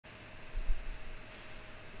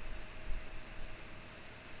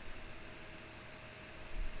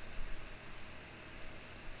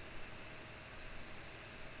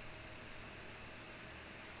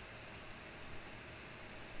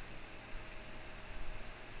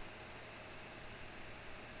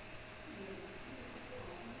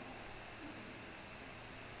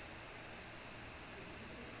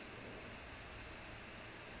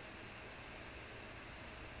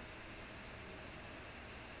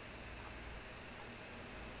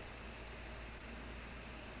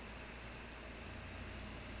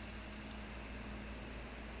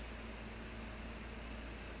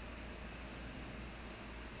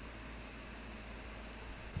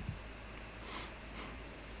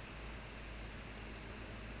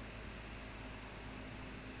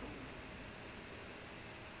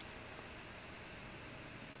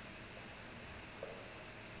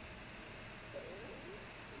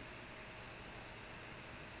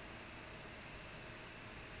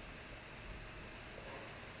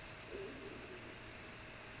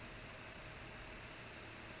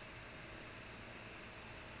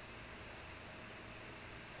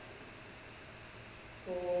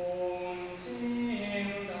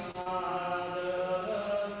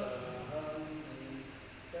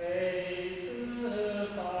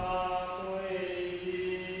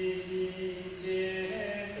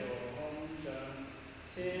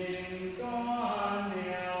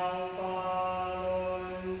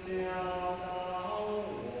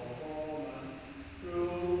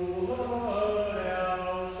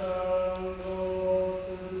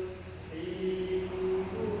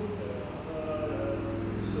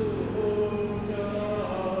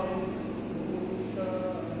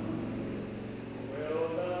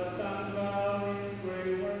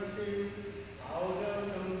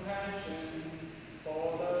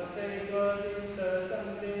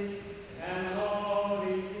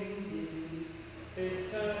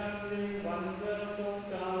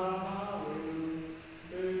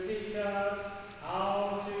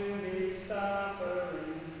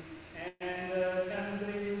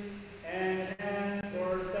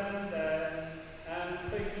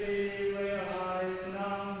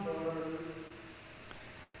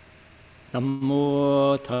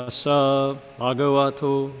Namo tassa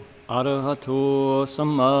bhagavato arahato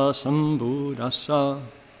samma sambuddhassa.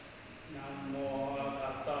 Namo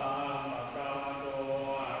tassa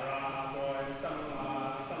bhagavato arahato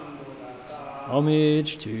samma sambuddhassa.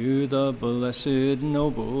 Homage to the blessed,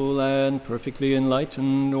 noble, and perfectly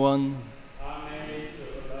enlightened one. Homage to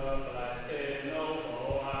the blessed,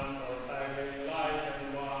 noble, and perfectly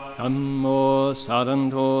enlightened one. Namo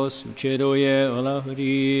saranto suchedoye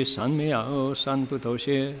alahari sanmyao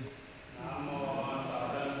sanputoshe. Namo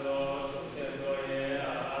saranto suchedoye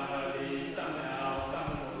alahari sanmyao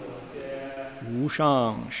sanputoshe. 无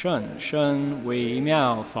上甚深微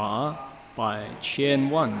妙法，百千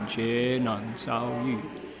万劫难遭遇。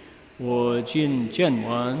我今见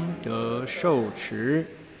闻得受持，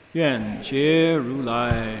愿解如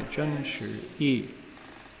来真实义。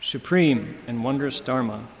Supreme and wondrous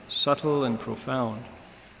Dharma, subtle and profound,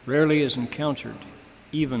 rarely is encountered,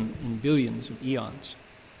 even in billions of eons.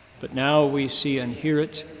 But now we see and hear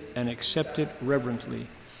it and accept it reverently.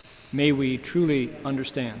 May we truly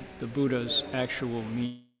understand the Buddha's actual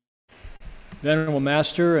meaning. Venerable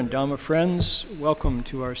Master and Dhamma friends, welcome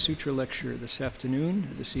to our Sutra lecture this afternoon,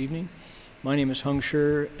 or this evening. My name is Heng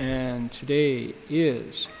Sure, and today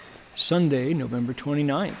is Sunday, November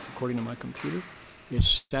 29th, according to my computer.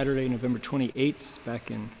 It's Saturday, November 28th,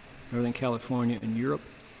 back in Northern California and Europe,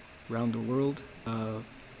 around the world.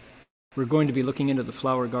 We're going to be looking into the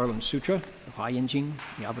Flower Garland Sutra, the Huayan-Jing,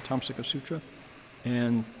 the Avatamsaka Sutra,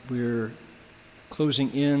 and we're closing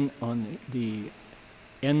in on the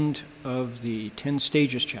end of the 10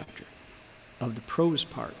 stages chapter of the prose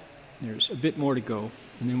part. There's a bit more to go,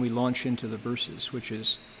 and then we launch into the verses, which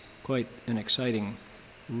is quite an exciting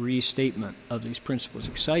restatement of these principles.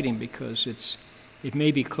 Exciting because it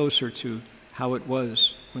may be closer to how it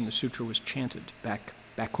was when the sutra was chanted back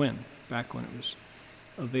when it was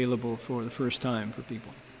available for the first time for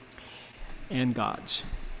people and gods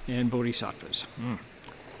and bodhisattvas.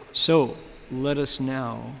 So let us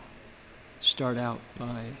now start out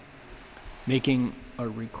by making a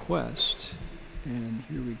request, and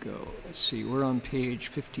here we go. Let's see, we're on page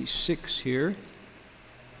 56 here,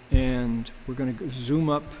 and we're going to zoom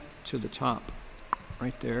up to the top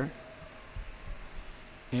right there.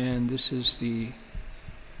 And this is the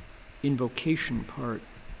invocation part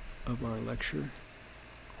of our lecture,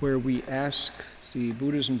 where we ask the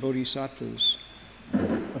Buddhas and Bodhisattvas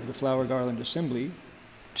of the Flower Garland Assembly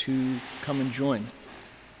to come and join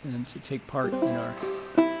and to take part in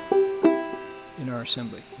our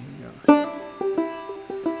assembly. Here we go.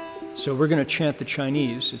 So we're going to chant the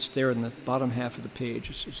Chinese. It's there in the bottom half of the page.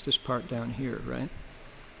 It's this part down here, right?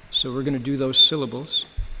 So we're going to do those syllables.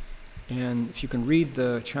 And if you can read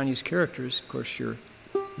the Chinese characters, of course, you're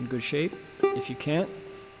in good shape. If you can't,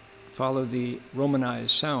 follow the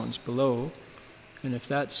Romanized sounds below. And if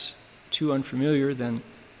that's too unfamiliar, then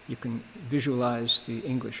you can visualize the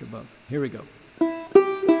English above. Here we go.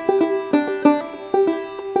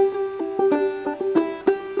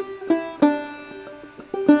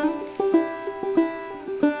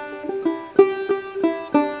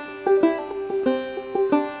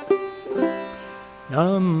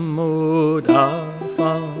 Namo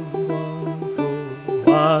Tassa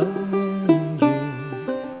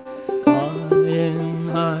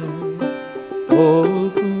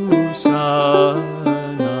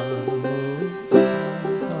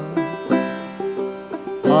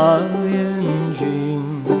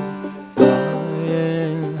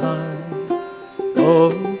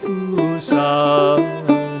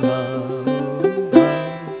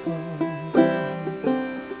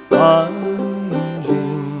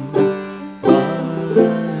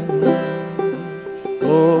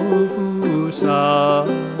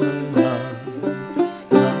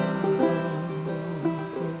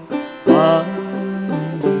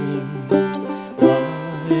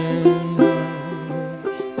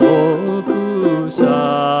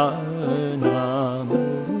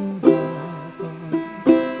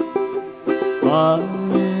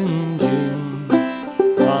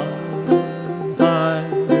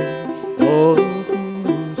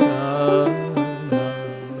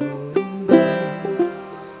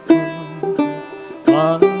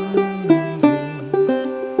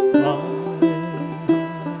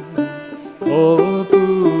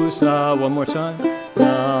One more time.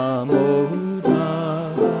 Namo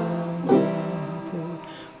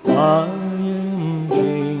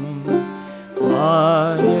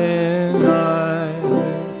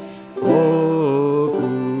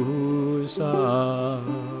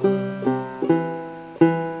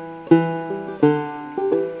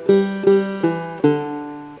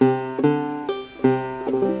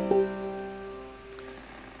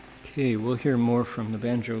hear more from the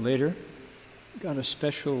banjo later. Got a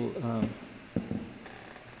special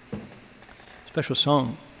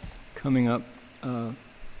song coming up.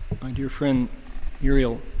 My dear friend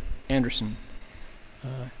Uriel Anderson,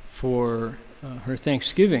 for her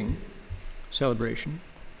Thanksgiving celebration,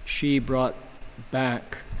 she brought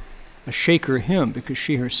back a Shaker hymn because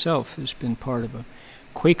she herself has been part of a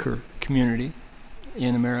Quaker community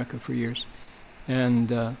in America for years.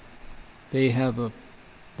 And they have a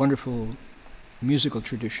wonderful musical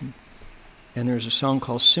tradition. And there's a song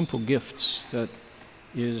called Simple Gifts that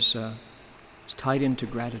is tied into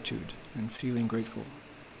gratitude and feeling grateful.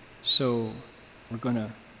 So we're going to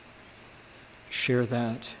share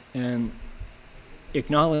that and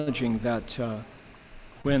acknowledging that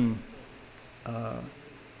when a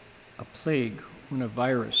plague, when a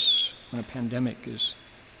virus, when a pandemic is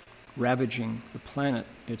ravaging the planet,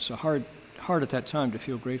 it's hard at that time to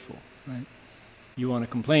feel grateful, right? You want to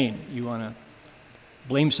complain, you want to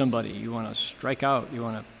blame somebody, you want to strike out, you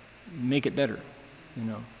want to make it better,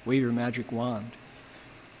 wave your magic wand.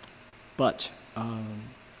 But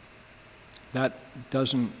that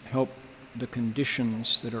doesn't help the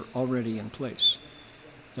conditions that are already in place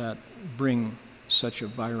that bring such a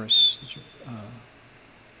virus,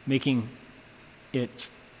 making it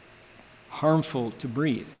harmful to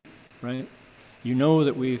breathe, right? You know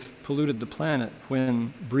that we've polluted the planet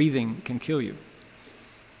when breathing can kill you.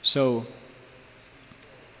 So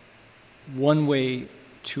one way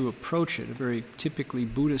to approach it, a very typically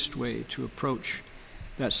Buddhist way to approach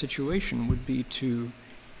that situation would be to,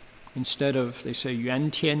 instead of, they say, yuan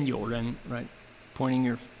tian you ren, right, pointing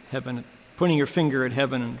your finger at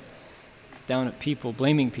heaven and down at people,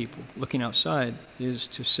 blaming people, looking outside, is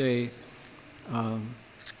to say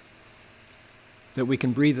that we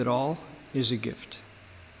can breathe at all is a gift.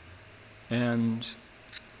 And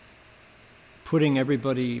putting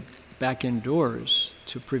everybody back indoors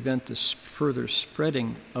to prevent the further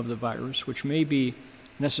spreading of the virus, which may be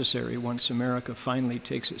necessary once America finally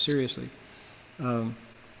takes it seriously, the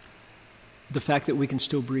fact that we can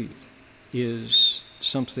still breathe is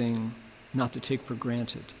something not to take for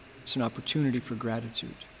granted. It's an opportunity for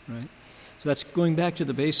gratitude, right? So that's going back to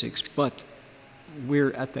the basics, but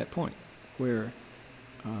we're at that point where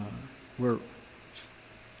we're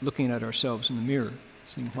looking at ourselves in the mirror,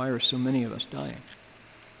 saying, why are so many of us dying?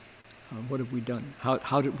 What have we done?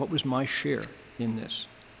 What was my share in this?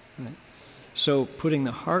 Right? So putting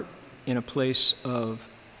the heart in a place of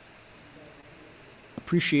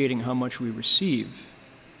appreciating how much we receive,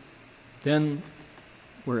 then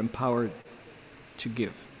we're empowered to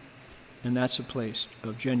give. And that's a place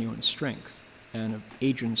of genuine strength and of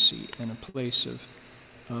agency and a place of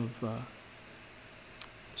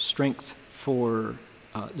strength for,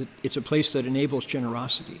 it's a place that enables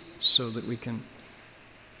generosity so that we can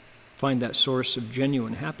find that source of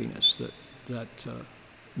genuine happiness that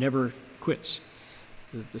never quits.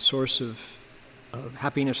 The source of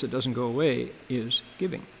happiness that doesn't go away is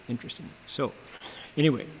giving, interestingly. So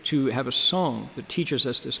anyway, to have a song that teaches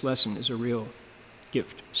us this lesson is a real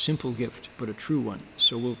gift, simple gift, but a true one.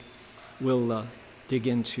 So we'll dig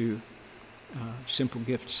into simple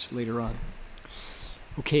gifts later on.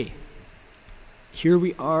 Okay, here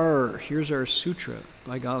we are. Here's our sutra,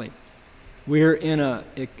 by golly. We're in a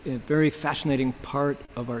very fascinating part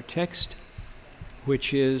of our text,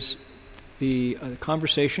 which is the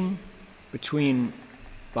conversation between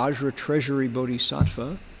Vajra Treasury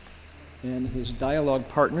Bodhisattva and his dialogue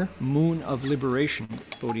partner, Moon of Liberation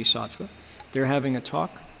Bodhisattva. They're having a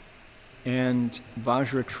talk, and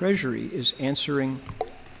Vajra Treasury is answering a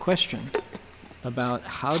question about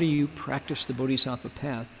how do you practice the Bodhisattva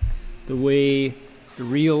path the way the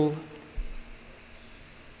real,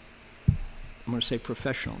 I'm going to say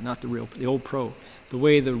professional, not the old pro, the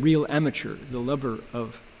way the real amateur, the lover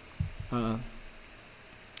of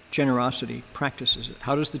generosity practices it.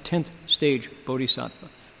 How does the 10th stage Bodhisattva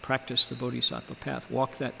practice the Bodhisattva path,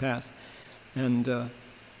 walk that path, and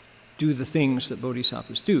do the things that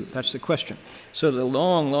Bodhisattvas do? That's the question. So the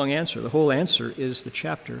long answer, the whole answer is the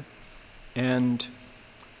chapter, and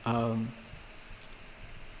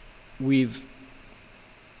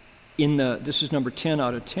this is number 10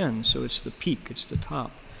 out of 10, so it's the peak, it's the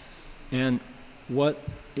top. And what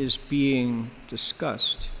is being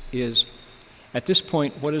discussed is, at this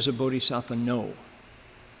point, what does a bodhisattva know?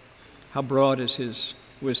 How broad is his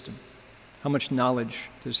wisdom? How much knowledge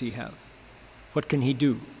does he have? What can he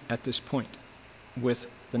do at this point with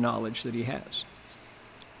the knowledge that he has?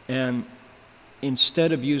 And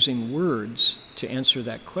instead of using words to answer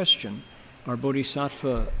that question, our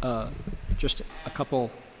bodhisattva, just a couple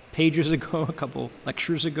pages ago, a couple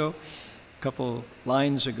lectures ago, a couple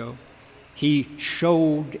lines ago, He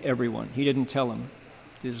showed everyone. He didn't tell them.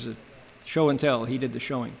 This is a show and tell. He did the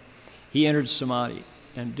showing. He entered samadhi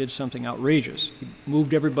and did something outrageous. He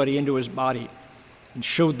moved everybody into his body and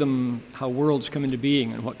showed them how worlds come into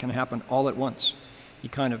being and what can happen all at once. He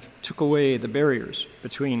kind of took away the barriers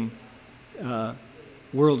between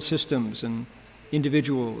world systems and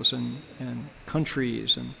individuals and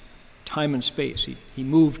countries and time and space. He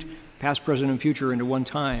moved past, present, and future into one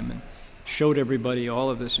time and showed everybody all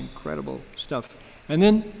of this incredible stuff. And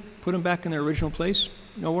then put them back in their original place,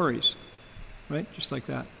 no worries, right? Just like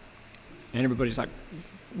that. And everybody's like,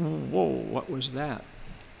 whoa, what was that?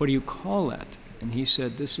 What do you call that? And he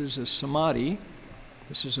said, this is a samadhi,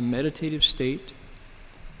 this is a meditative state,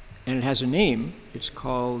 and it has a name. It's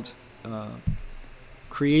called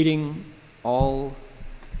creating all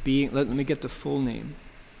being. Let me get the full name.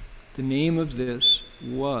 The name of this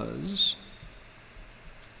was,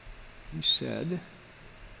 he said,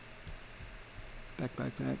 back,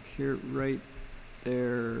 here, right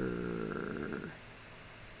there.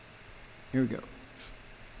 Here we go.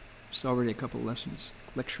 It's already a couple lessons,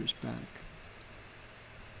 lectures back.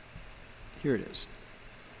 Here it is.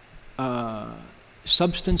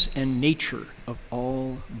 Substance and nature of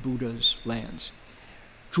all Buddha's lands.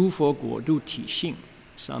 诸佛国度体性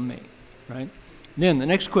三昧, right? Then the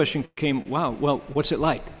next question came, wow, well, what's it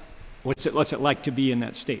like? What's it like to be in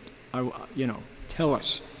that state? Tell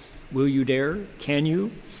us. Will you dare? Can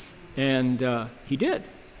you? And he did.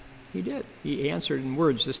 He answered in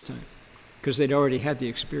words this time, because they'd already had the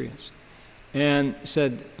experience. And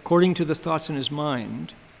said, according to the thoughts in his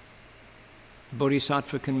mind, the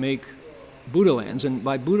Bodhisattva can make Buddha lands. And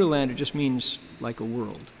by Buddha land, it just means like a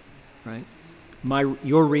world, right?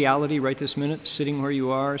 Your reality right this minute, sitting where you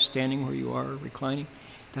are, standing where you are, reclining,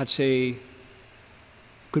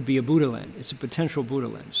 could be a Buddha land. It's a potential Buddha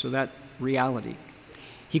land. So that reality.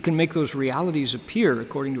 He can make those realities appear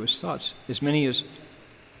according to his thoughts, as many as,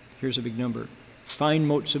 here's a big number, fine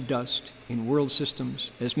motes of dust in world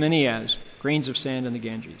systems, as many as grains of sand in the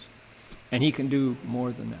Ganges. And he can do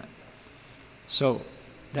more than that. So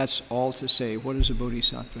that's all to say, what does a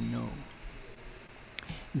bodhisattva know?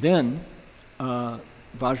 Then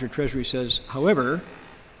Vajra Treasury says, however,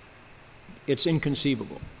 it's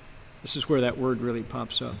inconceivable. This is where that word really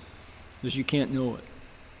pops up, because you can't know it.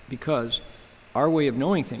 Because our way of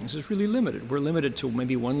knowing things is really limited. We're limited to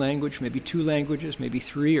maybe one language, maybe two languages, maybe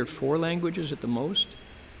 3 or 4 languages at the most,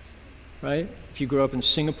 right? If you grew up in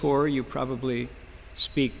Singapore, you probably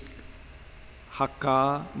speak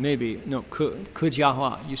Hakka,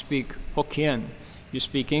 Kejiahua, you speak Hokkien, you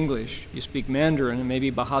speak English, you speak Mandarin, and maybe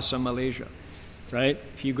Bahasa Malaysia, right?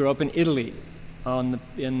 If you grew up in Italy,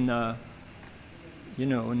 in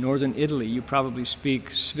northern Italy, you probably speak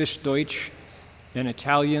Swiss Deutsch and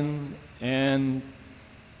Italian and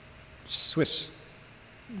Swiss,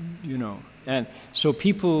 And so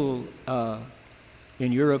people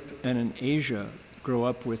in Europe and in Asia grow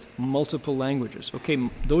up with multiple languages. Okay,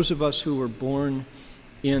 those of us who were born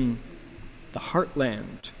in the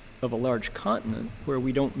heartland of a large continent where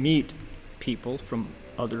we don't meet people from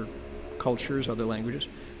other cultures, other languages,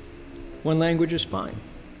 one language is fine,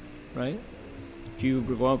 right? If you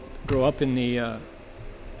grow up in the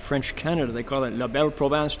French Canada, they call it La Belle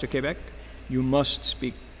Province de Québec, you must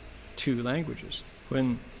speak 2 languages.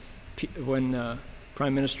 When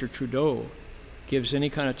Prime Minister Trudeau gives any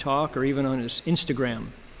kind of talk, or even on his Instagram,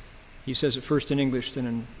 he says it first in English,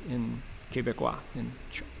 then in Québécois, in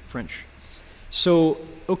French. So,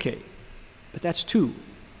 okay, but that's 2,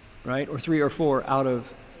 right? Or 3 or 4 out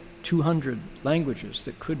of 200 languages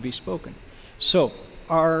that could be spoken. So,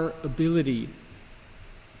 our ability,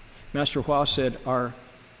 Master Hua said, our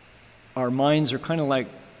minds are kind of like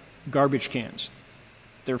garbage cans.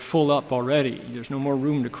 They're full up already. There's no more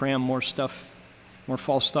room to cram more stuff, more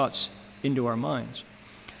false thoughts into our minds.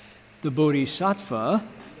 The Bodhisattva,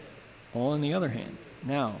 on the other hand,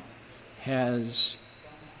 now has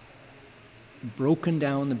broken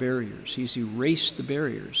down the barriers. He's erased the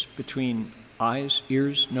barriers between eyes,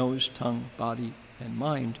 ears, nose, tongue, body, and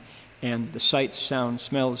mind, and the sights, sounds,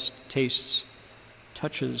 smells, tastes,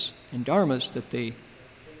 touches, and dharmas that they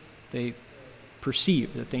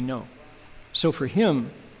perceive, that they know. So for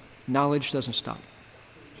him, knowledge doesn't stop.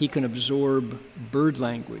 He can absorb bird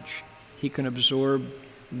language. He can absorb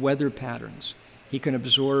weather patterns. He can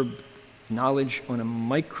absorb knowledge on a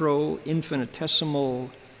micro,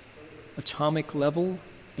 infinitesimal, atomic level,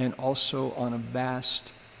 and also on a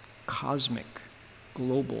vast, cosmic,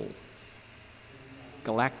 global,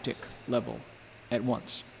 galactic level at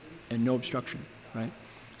once, and no obstruction, right?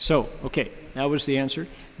 So, okay, that was the answer.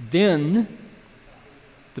 Then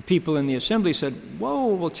the people in the assembly said, whoa,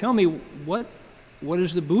 well tell me, what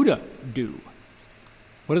does the Buddha do?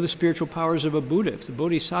 What are the spiritual powers of a Buddha? If the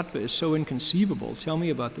Bodhisattva is so inconceivable, tell me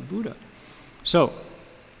about the Buddha. So,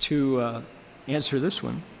 to answer this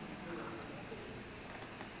one,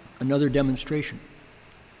 another demonstration,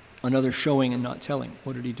 another showing and not telling.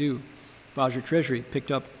 What did he do? Vajra Treasury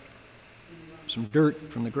picked up some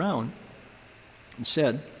dirt from the ground and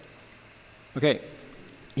said, okay,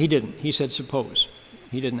 he didn't. He said, suppose.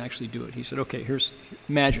 He didn't actually do it. He said, okay,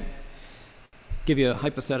 imagine. Give you a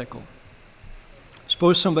hypothetical.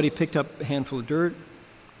 Suppose somebody picked up a handful of dirt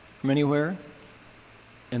from anywhere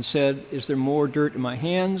and said, is there more dirt in my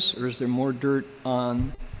hands, or is there more dirt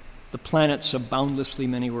on the planets of boundlessly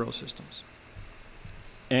many world systems?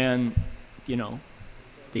 And,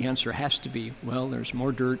 the answer has to be, well, there's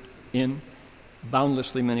more dirt in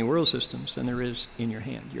boundlessly many world systems than there is in your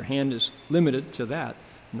hand. Your hand is limited to that,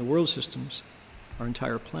 and the world systems are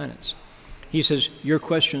entire planets. He says, your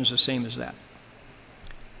question is the same as that.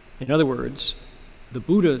 In other words, the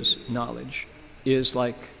Buddha's knowledge is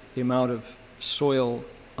like the amount of soil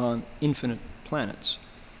on infinite planets,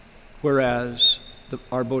 whereas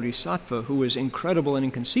our Bodhisattva, who is incredible and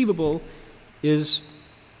inconceivable, is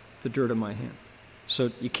the dirt of my hand.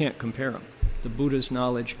 So you can't compare them. The Buddha's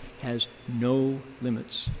knowledge has no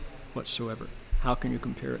limits whatsoever. How can you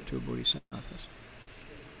compare it to a Bodhisattva's?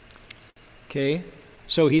 Okay,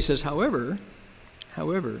 so he says, however,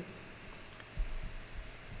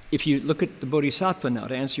 if you look at the Bodhisattva now,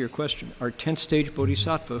 to answer your question, our 10th stage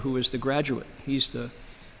Bodhisattva, who is the graduate, he's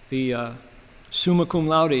the summa cum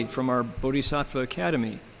laude from our Bodhisattva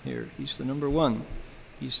Academy here. He's the number one.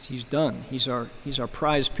 He's done. He's our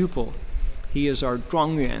prize pupil. He is our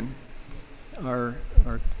zhuangyuan, our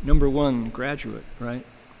number one graduate, right?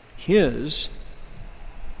 His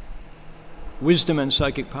wisdom and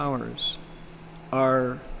psychic powers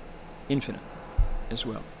are infinite as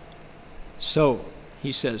well. So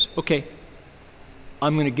he says, okay,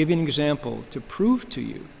 I'm going to give you an example to prove to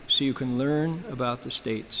you so you can learn about the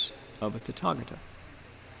states of a Tathagata.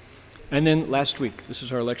 And then last week, this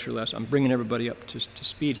is our lecture lesson. I'm bringing everybody up to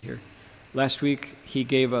speed here. Last week, he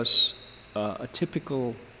gave us a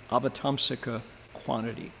typical Avatamsaka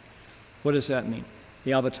quantity. What does that mean?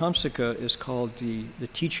 The Avatamsaka is called the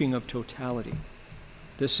teaching of totality.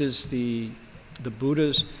 This is the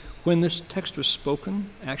Buddha's. When this text was spoken,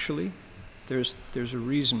 actually, there's a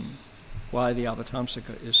reason why the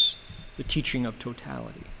Avatamsaka is the teaching of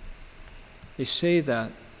totality. They say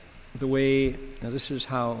that the way, now this is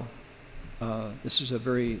how, this is a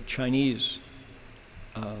very Chinese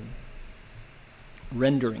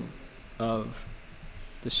rendering of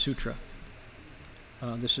the sutra.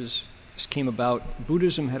 This came about,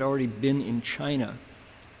 Buddhism had already been in China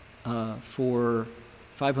for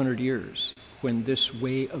 500 years when this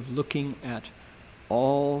way of looking at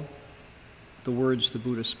all the words the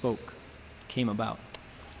Buddha spoke came about.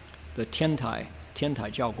 The Tiantai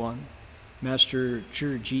Jiaoguan, Master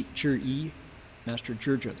Zhi, Master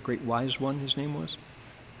Zhizhi, the great wise one, his name was,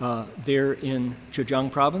 there in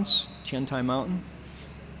Zhejiang province, Tiantai Mountain.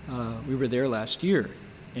 We were there last year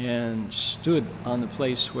and stood on the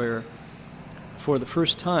place where, for the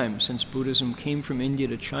first time since Buddhism came from India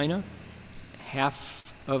to China, half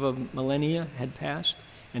of a millennia had passed,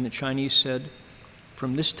 and the Chinese said,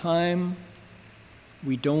 from this time,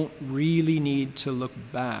 we don't really need to look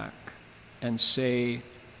back and say,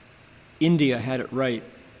 India had it right,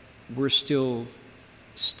 we're still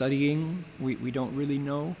studying, we don't really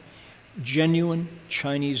know. Genuine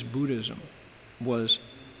Chinese Buddhism was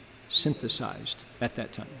synthesized at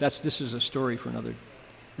that time. This is a story for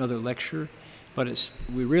another lecture, but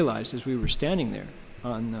we realized as we were standing there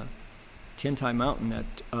on Tiantai Mountain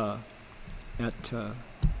at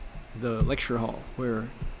the lecture hall where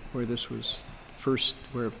this was first,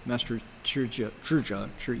 where Master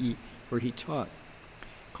Zhi, where he taught,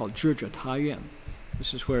 called Zhizhi Tayuan.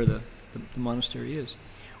 This is where the monastery is.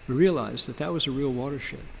 We realized that was a real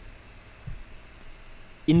watershed.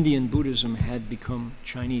 Indian Buddhism had become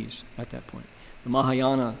Chinese at that point. The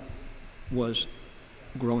Mahayana was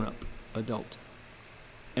grown up, adult.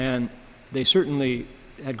 And they certainly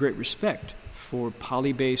had great respect for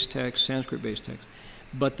Pali-based texts, Sanskrit-based texts,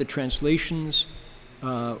 but the translations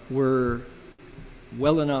were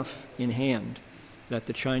well enough in hand that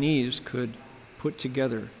the Chinese could put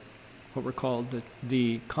together what were called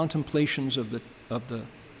the contemplations of the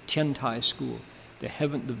Tiantai school, the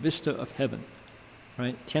vista of heaven,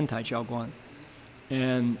 right? Tiantai Jiaoguan.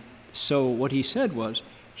 And so what he said was,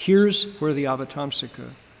 here's where the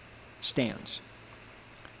Avatamsaka stands.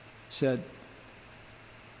 Said,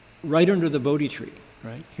 right under the Bodhi tree,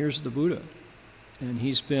 right? Here's the Buddha. and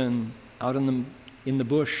he's been out in the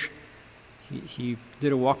bush. He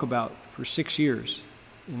did a walkabout for 6 years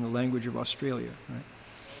in the language of Australia, right?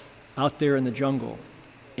 Out there in the jungle,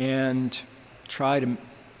 and tried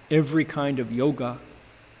every kind of yoga,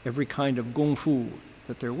 every kind of kung fu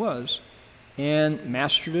that there was, and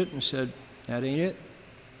mastered it and said, that ain't it.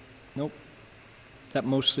 Nope. That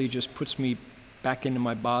mostly just puts me back into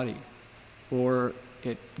my body, or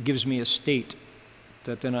it gives me a state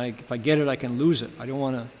that then if I get it, I can lose it. I don't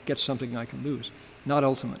want to get something I can lose. Not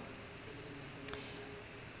ultimate.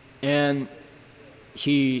 And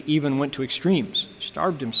he even went to extremes,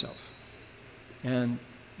 starved himself, and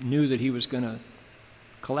knew that he was going to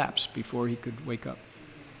collapse before he could wake up.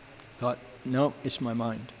 Thought, no, it's my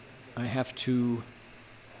mind. I have to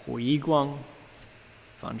Hu Yi Guang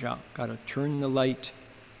Fan Zhao. Got to turn the light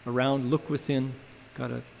around, look within, got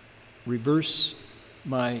to reverse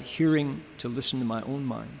my hearing to listen to my own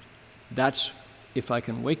mind. That's, if I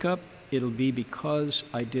can wake up, it'll be because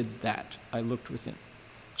I did that. I looked within.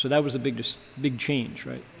 So that was a big change,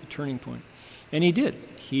 right? The turning point. And he did.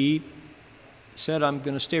 He said, I'm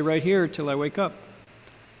going to stay right here till I wake up.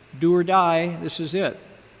 Do or die, this is it.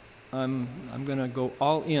 I'm going to go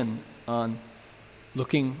all in on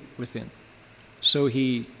looking within. So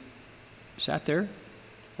he sat there,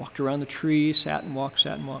 walked around the tree, sat and walked.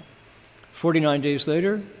 49 days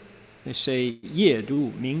later, they say, Ye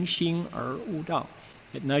du ming xing er wu dao.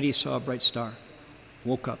 At night he saw a bright star,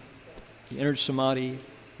 woke up. He entered samadhi,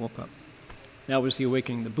 woke up. That was the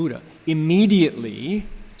awakening of the Buddha. Immediately,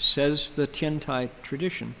 says the Tiantai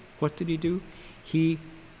tradition, what did he do? He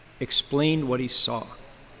explained what he saw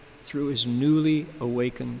through his newly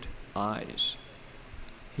awakened eyes,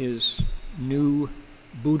 his new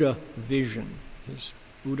Buddha vision, his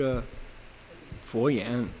Buddha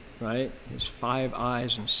Foyan, right? His 5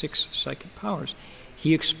 eyes and 6 psychic powers.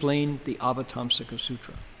 He explained the Avatamsaka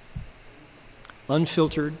Sutra.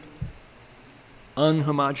 Unfiltered,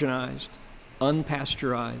 unhomogenized,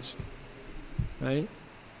 unpasteurized, right?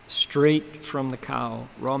 Straight from the cow,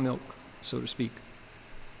 raw milk, so to speak.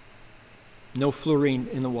 No fluorine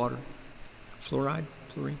in the water. Fluorine.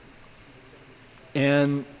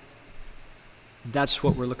 And that's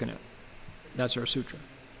what we're looking at. That's our sutra.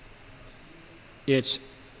 It's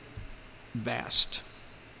vast.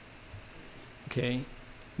 Okay?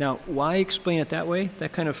 Now, why explain it that way?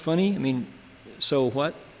 That kind of funny? I mean, so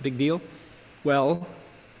what? Big deal? Well,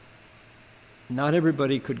 not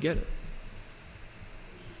everybody could get it.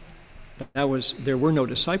 There were no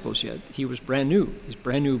disciples yet. He was brand new. He's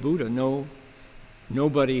brand new Buddha.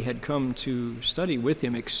 Nobody had come to study with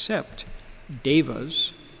him except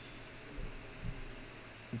devas,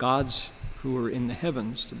 gods who were in the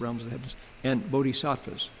heavens, the realms of the heavens, and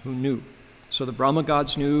bodhisattvas who knew. So the Brahma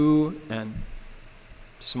gods knew, and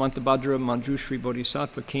Samantabhadra Manjushri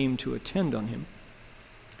Bodhisattva came to attend on him.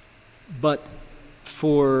 But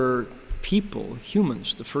for people,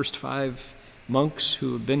 humans, the first 5 monks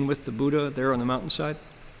who have been with the Buddha there on the mountainside,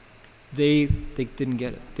 they didn't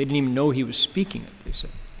get it. They didn't even know he was speaking it, they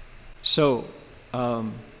said. So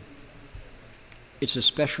it's a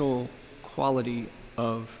special quality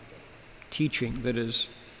of teaching that is,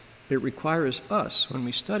 it requires us, when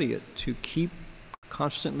we study it, to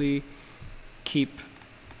constantly keep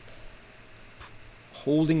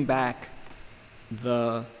holding back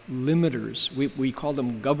the limiters. We called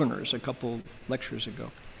them governors a couple lectures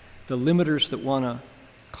ago. The limiters that want to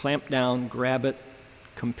clamp down, grab it,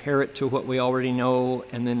 compare it to what we already know,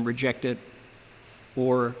 and then reject it,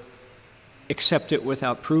 or accept it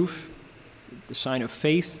without proof, the sign of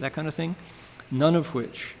faith, that kind of thing, none of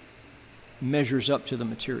which measures up to the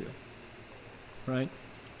material, right?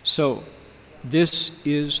 So this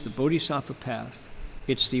is the Bodhisattva path.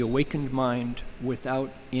 It's the awakened mind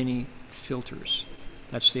without any filters.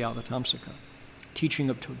 That's the Avatamsaka, teaching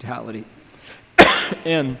of totality.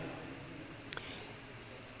 And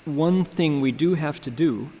one thing we do have to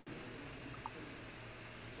do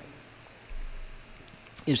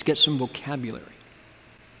is get some vocabulary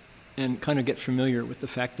and kind of get familiar with the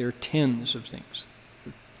fact there are 10s of things.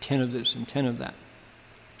 10 of this and 10 of that.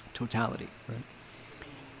 Totality, right?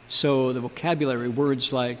 So the vocabulary,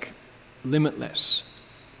 words like limitless,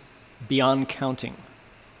 beyond counting,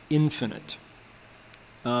 infinite,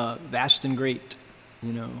 vast and great,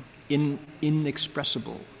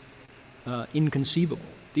 inexpressible, inconceivable.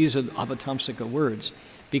 These are Avatamsaka words,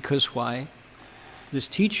 because why? This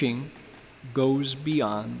teaching goes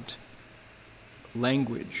beyond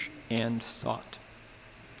language and thought.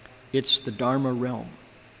 It's the Dharma realm.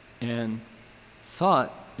 And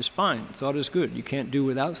thought is fine. Thought is good. You can't do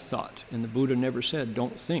without thought. And the Buddha never said,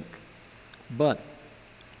 don't think. But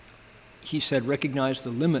he said, recognize the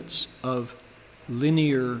limits of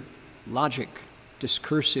linear logic,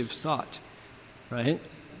 discursive thought, right?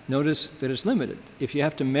 Notice that it's limited. If you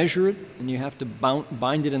have to measure it and you have to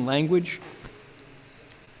bind it in language,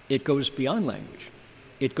 it goes beyond language.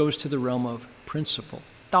 It goes to the realm of principle,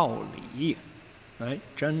 道理, right?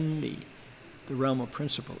 真理, the realm of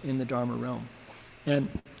principle in the Dharma realm. And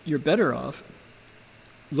you're better off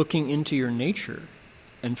looking into your nature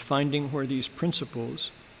and finding where these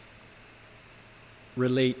principles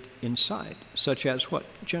relate inside, such as what?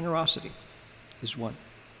 Generosity is one.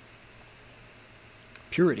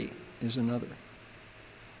 Purity is another.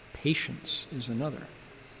 Patience is another.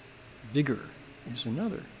 Vigor is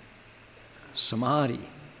another. Samadhi,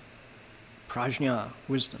 prajna,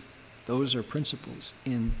 wisdom. Those are principles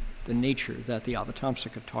in the nature that the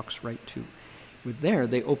Avatamsaka talks right to. With there,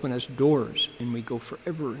 they open us doors, and we go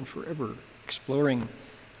forever and forever exploring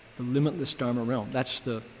the limitless Dharma realm. That's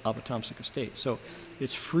the Avatamsaka state. So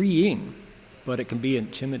it's freeing, but it can be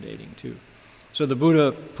intimidating too. So the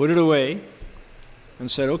Buddha put it away and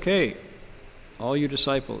said, okay, all you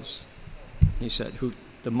disciples, he said,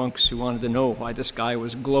 the monks who wanted to know why this guy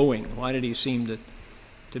was glowing, why did he seem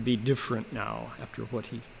to be different now after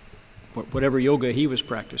whatever yoga he was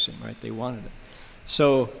practicing, right? They wanted it.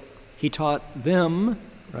 So he taught them,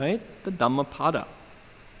 right, the Dhammapada,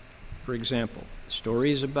 for example,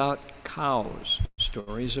 stories about cows,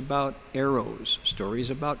 stories about arrows, stories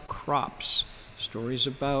about crops, stories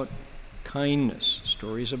about kindness,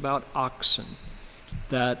 stories about oxen,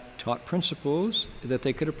 that taught principles that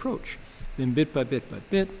they could approach. Then bit by bit by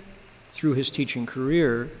bit, through his teaching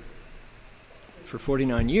career for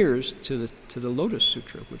 49 years to the Lotus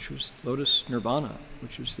Sutra, which was Lotus Nirvana,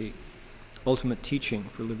 which was the ultimate teaching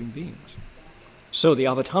for living beings. So the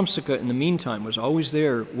Avatamsaka, in the meantime, was always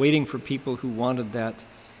there waiting for people who wanted that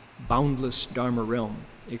boundless Dharma realm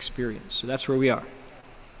experience. So that's where we are.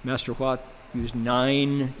 Master Hua used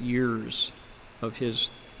 9 years of his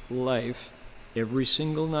life, every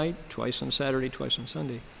single night, twice on Saturday, twice on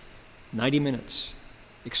Sunday, 90 minutes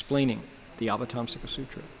explaining the Avatamsaka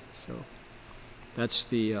Sutra. So that's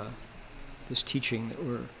this teaching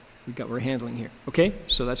that we're handling here. Okay,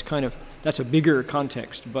 so that's a bigger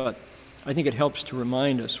context, but I think it helps to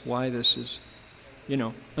remind us why this is,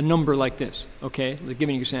 a number like this. Okay, let's give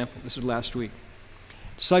an example. This is last week.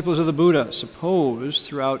 Disciples of the Buddha, suppose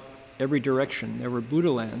throughout every direction there were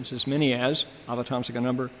Buddha lands, as many as, Avatamsaka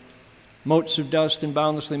number, motes of dust and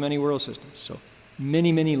boundlessly many world systems. So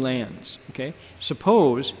many, many lands. Okay,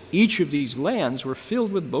 suppose each of these lands were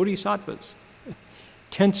filled with bodhisattvas,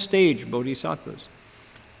 10th stage bodhisattvas,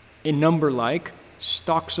 in number like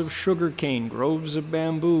stalks of sugar cane, groves of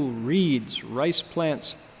bamboo, reeds, rice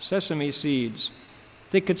plants, sesame seeds,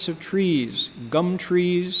 thickets of trees, gum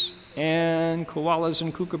trees, and koalas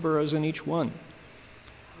and kookaburras in each one.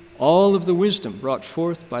 All of the wisdom brought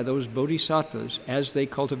forth by those bodhisattvas as they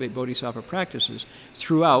cultivate bodhisattva practices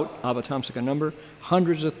throughout, Avatamsaka number,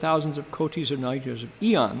 hundreds of thousands of kotis of nights of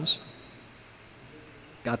eons.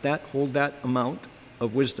 Got that? Hold that amount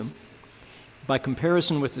of wisdom. By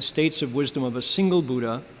comparison with the states of wisdom of a single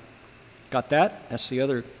Buddha, got that? That's the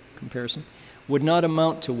other comparison, would not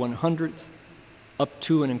amount to 1/100th, up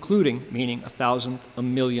to and including, meaning 1,000th, a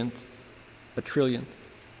millionth, a trillionth,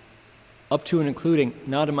 up to and including,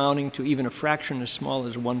 not amounting to even a fraction as small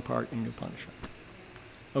as one part in the Upanishad.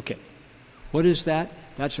 Okay, what is that?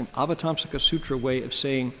 That's an Avatamsaka Sutra way of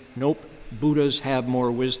saying, nope, Buddhas have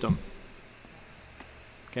more wisdom.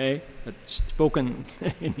 Okay, that's spoken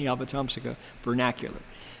in the Avatamsaka vernacular.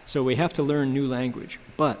 So we have to learn new language.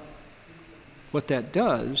 But what that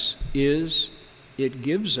does is it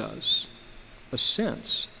gives us a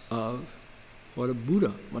sense of what a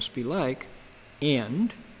Buddha must be like,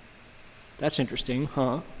 and that's interesting,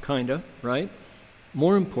 huh? Kinda, right?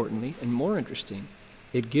 More importantly, and more interesting,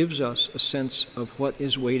 it gives us a sense of what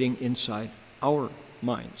is waiting inside our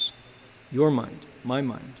minds. Your mind, my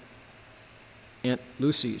mind, Aunt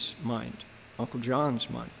Lucy's mind, Uncle John's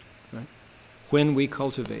mind, right? When we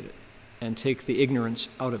cultivate it and take the ignorance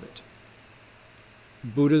out of it.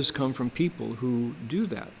 Buddhas come from people who do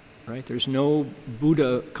that, right? There's no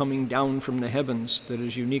Buddha coming down from the heavens that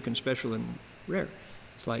is unique and special and rare.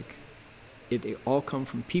 It's like they all come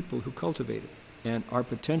from people who cultivate it. And our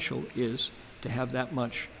potential is to have that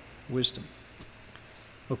much wisdom.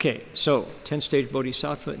 Okay, so 10th stage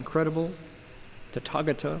bodhisattva, incredible.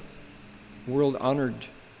 Tathagata, world-honored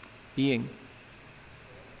being,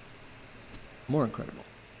 more incredible.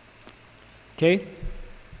 Okay,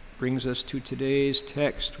 brings us to today's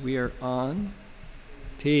text. We are on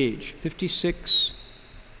page 56,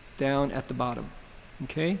 down at the bottom.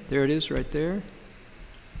 Okay, there it is right there.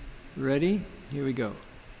 Ready? Here we go.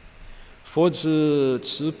 佛子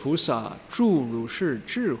慈菩萨住如是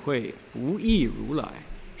智慧不异如来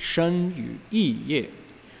身语意业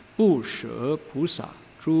不舍菩萨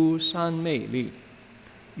诸三昧力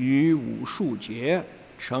于无数劫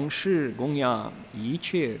成事供养一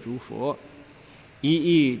切诸佛一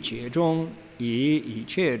一劫中以一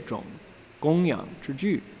切种供养之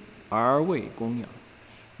具而为供养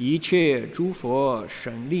一切诸佛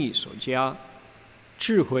神力所加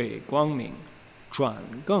智慧光明转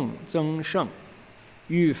更增盛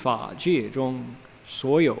于法界中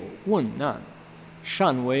所有问难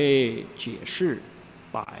善为解释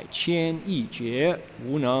百千亿劫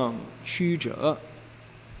无能曲折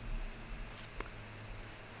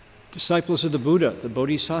Disciples of the Buddha, the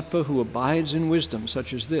Bodhisattva who abides in wisdom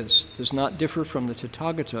such as this, does not differ from the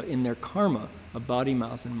Tathagata in their karma of body,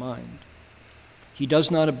 mouth, and mind. He does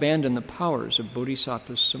not abandon the powers of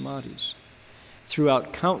Bodhisattva's samadhis.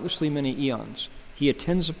 Throughout countlessly many eons, he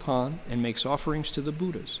attends upon and makes offerings to the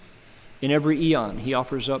Buddhas. In every eon, he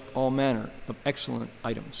offers up all manner of excellent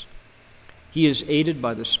items. He is aided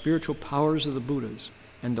by the spiritual powers of the Buddhas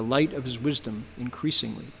and the light of his wisdom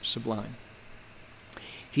increasingly sublime.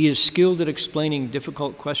 He is skilled at explaining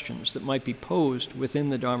difficult questions that might be posed within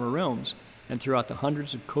the Dharma realms, and throughout the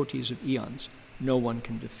hundreds of kotis of eons, no one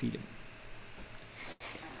can defeat him.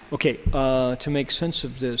 Okay, to make sense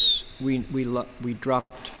of this, we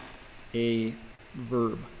dropped a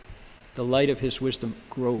verb. The light of his wisdom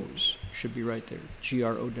grows, should be right there,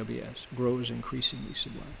 G-R-O-W-S, grows increasingly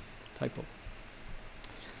sublime, typo.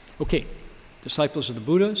 Okay, disciples of the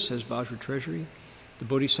Buddha, says Vajra Treasury, the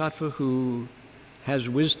Bodhisattva who has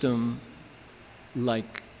wisdom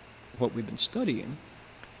like what we've been studying,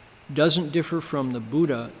 doesn't differ from the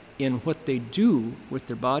Buddha in what they do with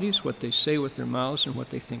their bodies, what they say with their mouths, and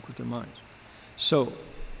what they think with their minds. So,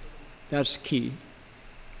 that's key.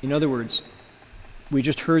 In other words, we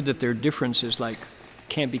just heard that their difference is like,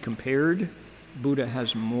 can't be compared. Buddha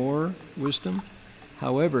has more wisdom.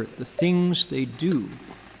 However, the things they do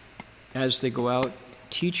as they go out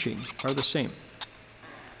teaching are the same.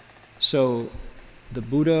 So, the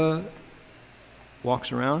Buddha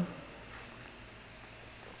walks around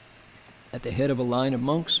at the head of a line of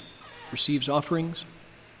monks, receives offerings,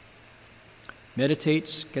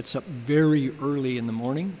 meditates, gets up very early in the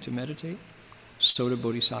morning to meditate. So do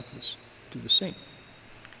bodhisattvas do the same.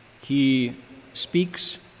 He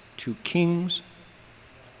speaks to kings,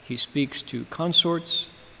 he speaks to consorts,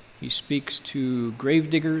 he speaks to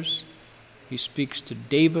gravediggers, he speaks to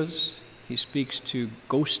devas, he speaks to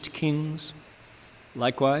ghost kings.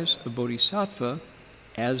 Likewise, a bodhisattva,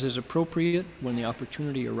 as is appropriate when the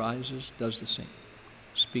opportunity arises, does the same,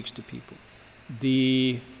 speaks to people.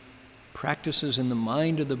 The practices in the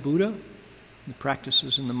mind of the Buddha, the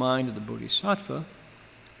practices in the mind of the bodhisattva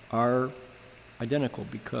are identical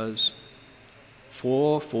because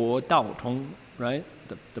Dao Tong, right?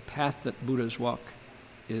 The path that Buddhas walk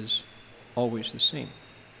is always the same.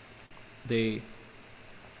 They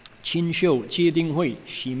Qin Xiu Jie Ding Hui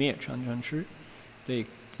Xi Mie Chan Chan Shi. They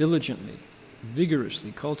diligently,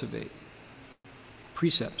 vigorously cultivate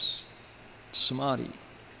precepts, samadhi,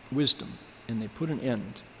 wisdom, and they put an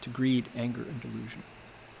end to greed, anger, and delusion.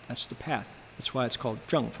 That's the path. That's why it's called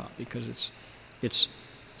Zhengfa, because it's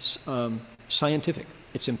scientific.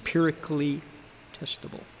 It's empirically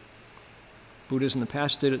testable. Buddhas in the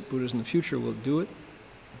past did it. Buddhas in the future will do it.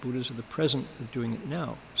 Buddhas of the present are doing it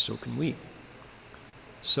now. So can we.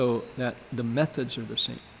 So that the methods are the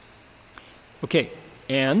same. Okay,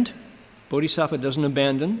 and Bodhisattva doesn't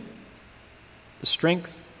abandon the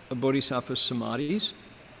strength of Bodhisattva's samadhis.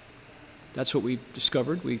 That's what we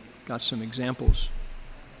discovered. We got some examples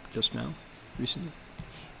just now, recently.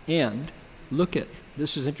 And look at,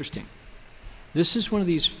 this is interesting. This is one of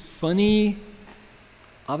these funny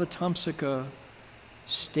Avatamsaka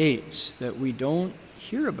states that we don't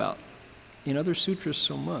hear about in other sutras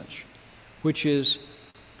so much, which is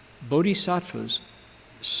Bodhisattvas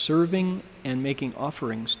serving and making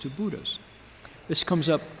offerings to Buddhas. This comes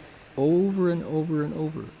up over and over and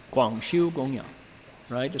over. Guangxiu Gongyang,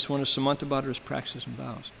 right? It's one of Samantabhadra's practices and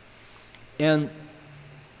vows. And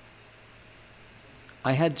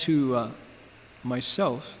I had to,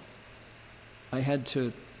 myself, I had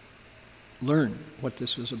to learn what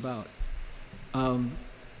this was about.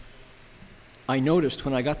 I noticed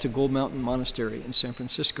when I got to Gold Mountain Monastery in San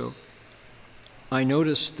Francisco, I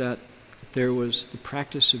noticed that there was the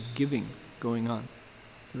practice of giving going on.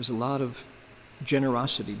 There was a lot of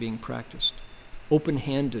generosity being practiced,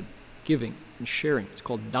 open-handed giving and sharing. It's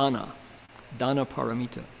called dana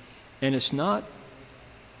paramita. And it's not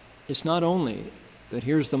only But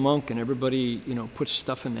here's the monk, and everybody, puts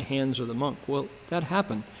stuff in the hands of the monk. Well, that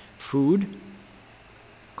happened. Food,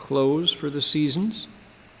 clothes for the seasons,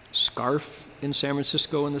 scarf in San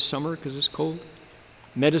Francisco in the summer because it's cold,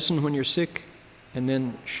 medicine when you're sick, and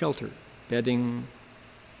then shelter, bedding,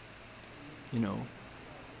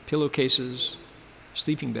 pillowcases,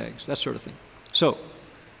 sleeping bags, that sort of thing. So,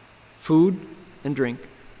 food and drink,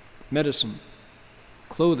 medicine,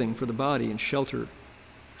 clothing for the body, and shelter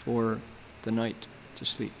for the night to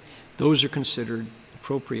sleep. Those are considered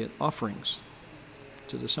appropriate offerings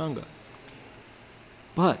to the Sangha.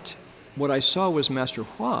 But what I saw was Master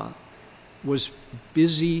Hua was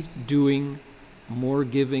busy doing more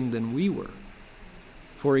giving than we were.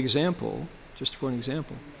 For example, just for an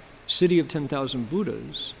example, City of 10,000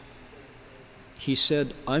 Buddhas, he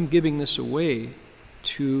said, I'm giving this away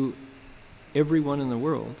to everyone in the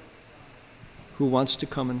world who wants to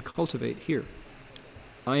come and cultivate here.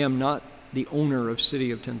 I am not the owner of City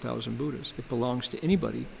of 10,000 Buddhas. It belongs to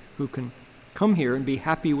anybody who can come here and be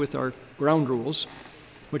happy with our ground rules,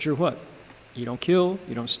 which are what? You don't kill,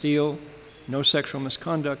 you don't steal, no sexual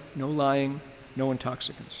misconduct, no lying, no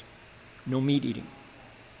intoxicants, no meat eating,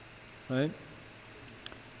 right?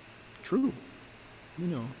 True.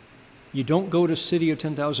 You don't go to City of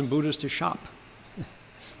 10,000 Buddhas to shop.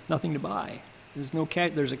 Nothing to buy. There's no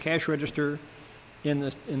cash. There's a cash register in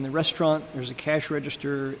the restaurant. There's a cash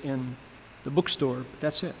register in the bookstore. But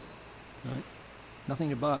that's it. Right? Nothing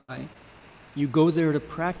to buy. You go there to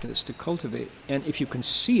practice, to cultivate. And if you can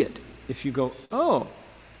see it, if you go, oh,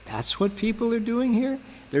 that's what people are doing here?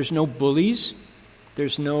 There's no bullies.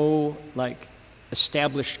 There's no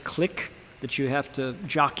established clique that you have to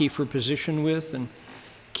jockey for position with and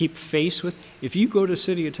keep face with. If you go to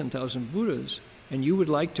City of 10,000 Buddhas and you would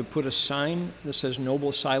like to put a sign that says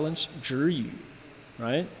noble silence, Zhi,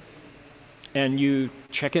 right? And you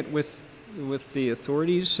check it with the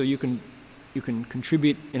authorities so you can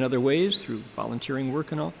contribute in other ways through volunteering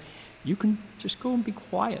work and all, you can just go and be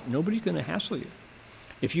quiet. Nobody's going to hassle you.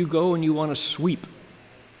 If you go and you want to sweep,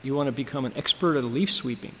 you want to become an expert at leaf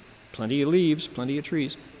sweeping, plenty of leaves, plenty of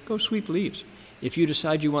trees, go sweep leaves. If you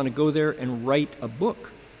decide you want to go there and write a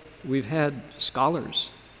book, we've had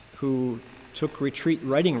scholars who took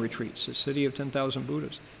writing retreats at City of 10,000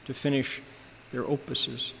 Buddhas to finish their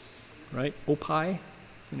opuses, right? Opai,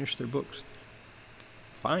 finish their books.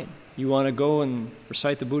 Fine. You want to go and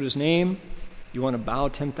recite the Buddha's name, you want to bow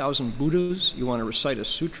 10,000 Buddhas, you want to recite a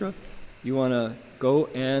sutra, you want to go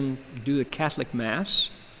and do the Catholic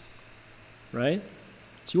Mass, right?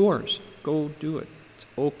 It's yours. Go do it. It's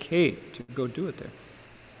okay to go do it there.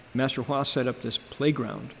 Master Hua set up this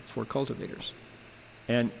playground for cultivators,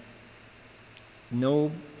 and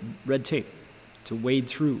no red tape to wade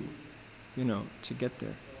through, to get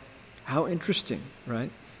there. How interesting,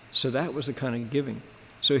 right? So that was the kind of giving.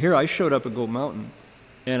 So here I showed up at Gold Mountain,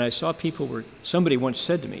 and I saw somebody once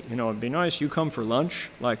said to me, it'd be nice you come for lunch,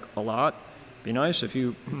 a lot. It'd be nice if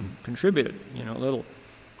you contributed, a little.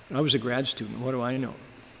 I was a grad student, what do I know?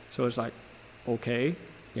 So it's okay,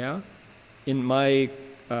 yeah. In my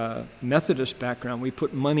Methodist background, we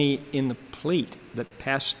put money in the plate that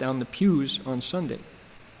passed down the pews on Sunday.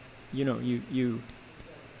 You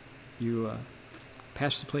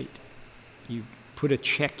pass the plate. You put a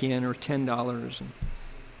check in or $10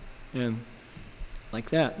 and like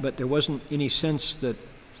that. But there wasn't any sense that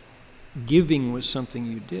giving was something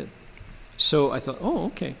you did. So I thought, oh,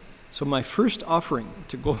 okay. So my first offering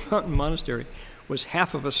to Gold Mountain Monastery was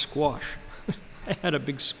half of a squash. I had a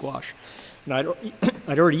big squash. And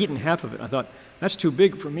I'd already eaten half of it. I thought, that's too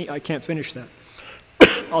big for me. I can't finish that.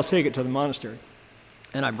 I'll take it to the monastery.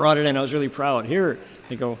 And I brought it in. I was really proud. Here,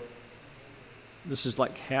 they go, this is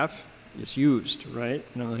half. It's used, right?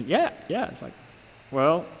 And I'm like, yeah. It's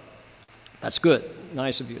well, that's good.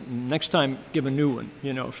 Nice of you. Next time, give a new one,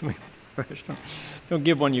 from don't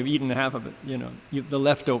give one you've eaten half of it, the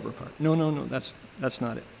leftover part. No, that's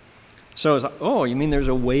not it. So I was oh, you mean there's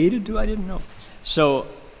a way to do? I didn't know. So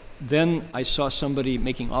then I saw somebody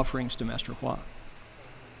making offerings to Master Hua.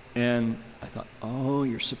 And I thought, oh,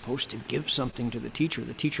 you're supposed to give something to the teacher.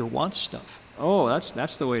 The teacher wants stuff. Oh,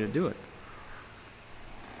 that's the way to do it.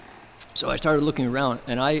 So I started looking around,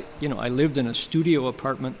 and I lived in a studio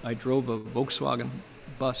apartment. I drove a Volkswagen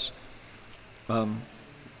bus. I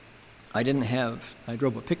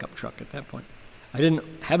drove a pickup truck at that point. I didn't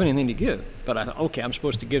have anything to give, but I thought, okay, I'm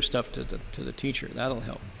supposed to give stuff to the teacher. That'll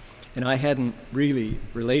help. And I hadn't really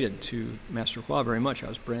related to Master Hua very much. I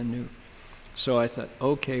was brand new. So I thought,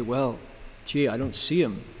 okay, well, gee, I don't see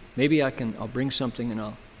him. Maybe I'll bring something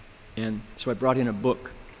and so I brought in a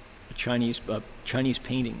book, Chinese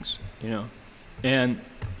paintings, And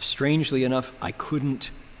strangely enough, I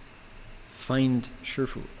couldn't find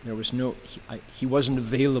Shifu. There was no, he wasn't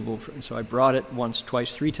available, and so I brought it once,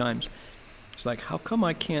 twice, three times. It's like, how come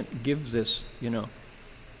I can't give this,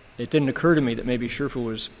 It didn't occur to me that maybe Shifu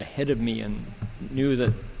was ahead of me and knew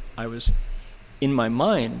that I was, in my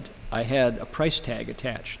mind, I had a price tag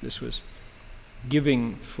attached. This was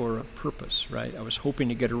giving for a purpose, right? I was hoping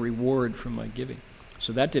to get a reward from my giving.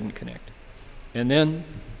 So that didn't connect. And then,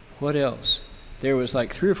 what else? There was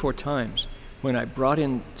like 3 or 4 times when I brought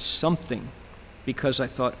in something because I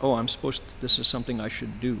thought, oh, this is something I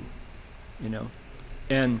should do,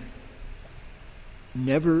 And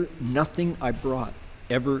nothing I brought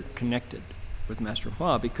ever connected with Master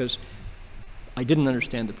Hua because I didn't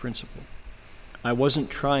understand the principle. I wasn't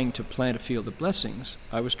trying to plant a field of blessings.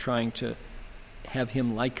 I was trying to have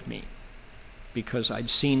him like me because I'd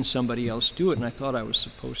seen somebody else do it and I thought I was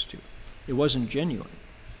supposed to. It wasn't genuine,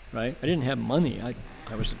 right? I didn't have money.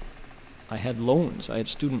 I had loans. I had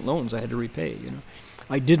student loans I had to repay,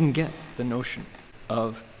 I didn't get the notion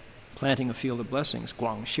of planting a field of blessings,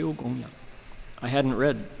 Guang Xiu Gong Yang. I hadn't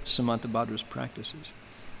read Samantabhadra's practices.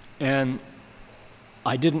 And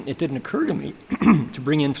it didn't occur to me to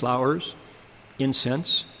bring in flowers,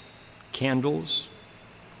 incense, candles,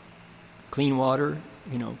 clean water,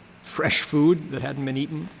 fresh food that hadn't been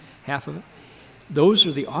eaten, half of it. Those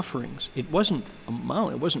are the offerings. It wasn't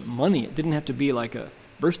amount, it wasn't money. It didn't have to be like a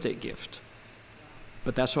birthday gift.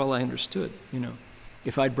 But that's all I understood,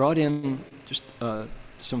 If I'd brought in just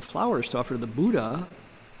some flowers to offer to the Buddha,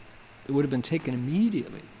 it would have been taken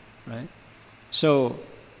immediately, right? So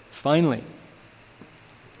finally,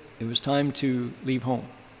 it was time to leave home.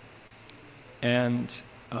 And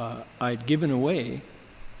I'd given away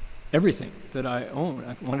everything that I owned.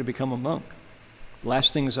 I wanted to become a monk.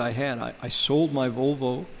 Last things I had, I sold my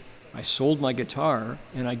Volvo, I sold my guitar,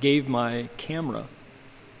 and I gave my camera,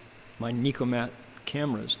 my Nikomat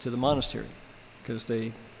cameras, to the monastery because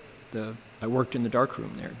I worked in the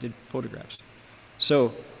darkroom there, did photographs.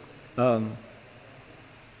 So I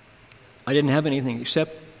didn't have anything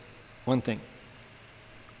except one thing.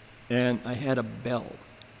 And I had a bell.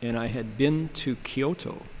 And I had been to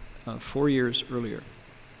Kyoto 4 years earlier,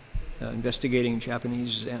 investigating Japanese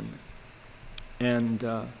Zen. And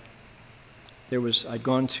I'd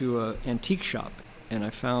gone to an antique shop, and I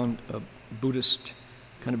found a Buddhist,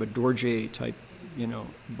 kind of a dorje type,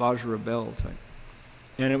 Vajra bell type.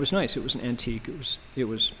 And it was nice. It was an antique. It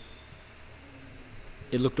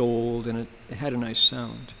looked old, and it had a nice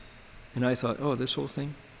sound. And I thought, oh, this whole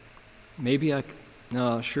thing? Maybe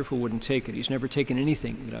no, Shifu wouldn't take it. He's never taken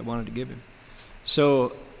anything that I wanted to give him.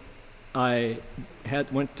 So I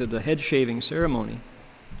went to the head shaving ceremony,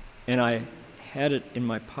 and I had it in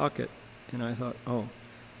my pocket, and I thought,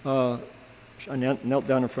 I knelt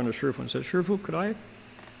down in front of Shifu and said, Shifu,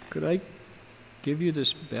 could I give you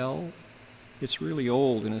this bell? It's really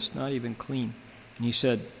old, and it's not even clean. And he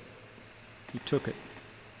took it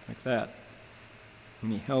like that,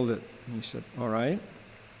 and he held it, and he said, all right.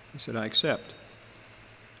 He said, I accept.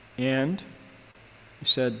 And he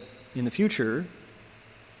said, in the future,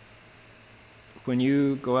 when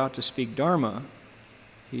you go out to speak Dharma,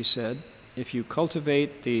 he said, if you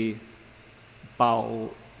cultivate the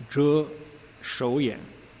Bao Zhe Shou Yan,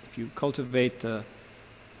 if you cultivate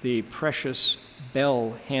the precious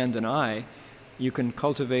bell, hand, and eye, you can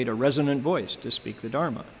cultivate a resonant voice to speak the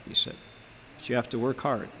Dharma, he said. But you have to work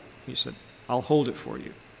hard. He said, I'll hold it for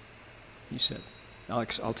you. He said,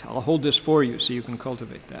 I'll hold this for you so you can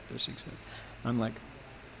cultivate that, as he said. I'm like,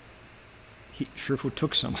 Shifu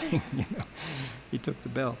took something, He took the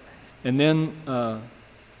bell. And then I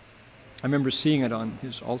remember seeing it on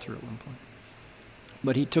his altar at one point.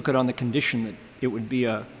 But he took it on the condition that it would be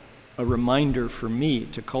a reminder for me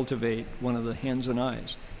to cultivate one of the hands and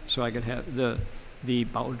eyes. So I could have the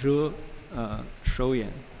Bao Zhe Shou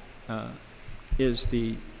Yan is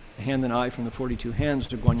the hand and eye from the 42 hands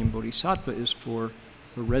to Guanyin Bodhisattva is for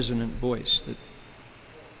a resonant voice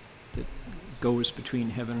that goes between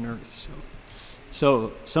heaven and earth.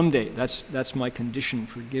 So someday, that's my condition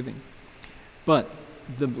for giving. But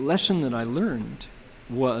the lesson that I learned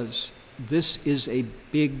was this is a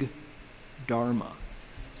big dharma.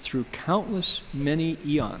 Through countless many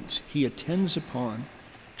eons, he attends upon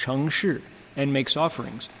Cheng Shi and makes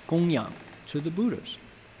offerings, Gong Yang, to the Buddhas.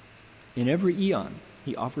 In every eon,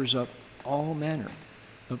 he offers up all manner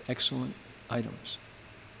of excellent items.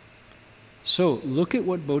 So look at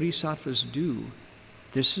what bodhisattvas do.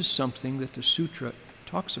 This is something that the sutra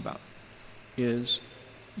talks about, is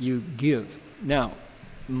you give. Now,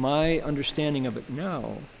 my understanding of it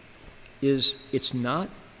now is it's not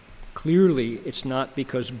Clearly, it's not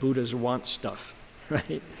because Buddhas want stuff,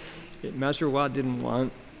 right? Master Hua didn't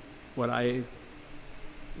want what I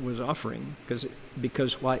was offering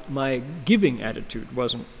because my giving attitude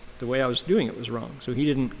wasn't, the way I was doing it was wrong. So it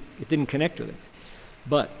didn't connect with it.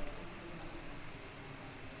 But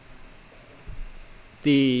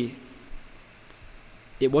it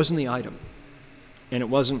wasn't the item, and it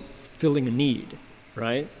wasn't filling a need,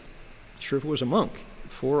 right? Shifu was a monk.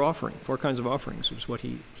 4 kinds of offerings was what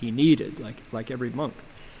he needed, like every monk.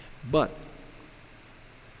 But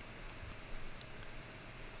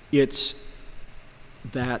it's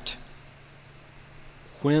that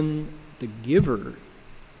when the giver,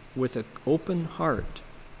 with an open heart,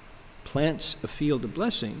 plants a field of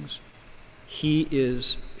blessings, she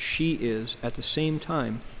is, at the same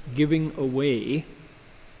time, giving away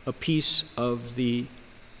a piece of the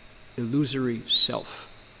illusory self.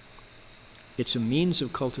 It's a means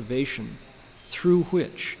of cultivation through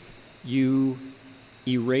which you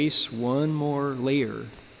erase one more layer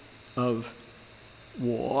of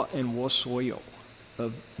我 and 我所有,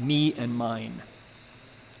 of me and mine.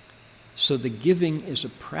 So the giving is a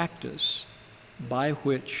practice by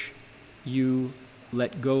which you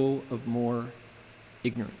let go of more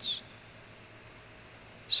ignorance.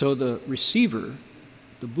 So the receiver,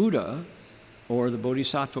 the Buddha, or the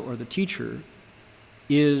Bodhisattva, or the teacher,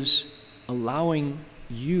 is allowing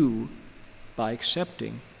you, by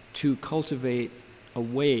accepting, to cultivate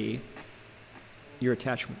away your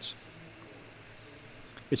attachments.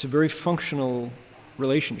 It's a very functional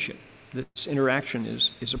relationship. This interaction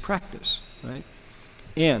is a practice, right?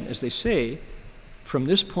 And as they say, from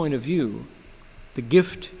this point of view, the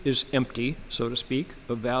gift is empty, so to speak,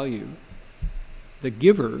 of value. The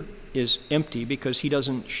giver is empty because she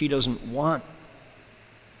doesn't want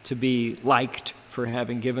to be liked for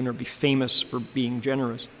having given or be famous for being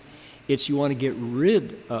generous. It's you want to get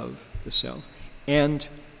rid of the self. And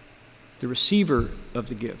the receiver of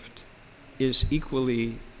the gift is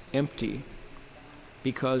equally empty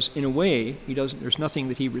because in a way there's nothing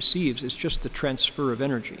that he receives, it's just the transfer of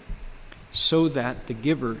energy so that the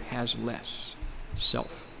giver has less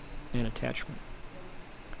self and attachment.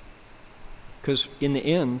 Because in the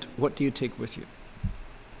end, what do you take with you?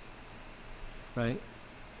 Right?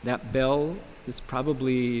 That bell is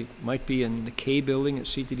might be in the K building at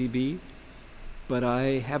CTDB, but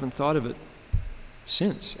I haven't thought of it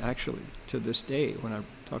since, actually, to this day when I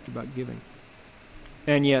talked about giving.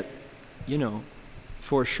 And yet,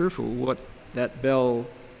 for Shifu, what that bell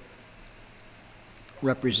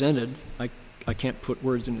represented, I can't put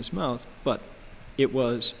words in his mouth, but it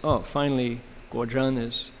was, finally, Guozhan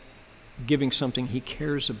is giving something he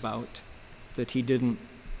cares about that he didn't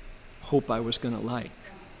hope I was going to like.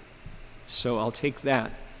 So I'll take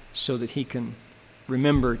that so that he can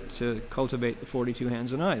remember to cultivate the 42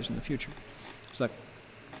 hands and eyes in the future. It's like,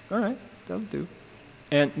 all right, that'll do.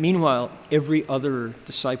 And meanwhile, every other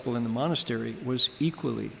disciple in the monastery was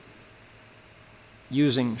equally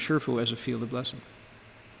using Shifu as a field of blessing.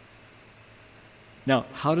 Now,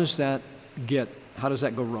 how does that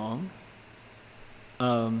go wrong?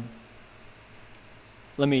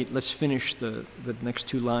 Let's finish the next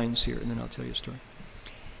 2 lines here, and then I'll tell you a story.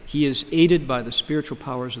 He is aided by the spiritual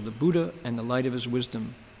powers of the Buddha, and the light of his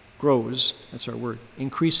wisdom grows, that's our word,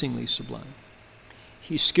 increasingly sublime.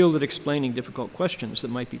 He's skilled at explaining difficult questions that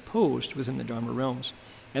might be posed within the Dharma realms,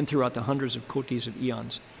 and throughout the hundreds of kotis of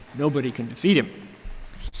eons. Nobody can defeat him.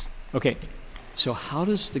 Okay, so how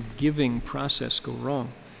does the giving process go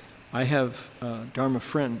wrong? I have Dharma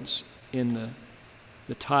friends in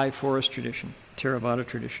the Thai forest tradition, Theravada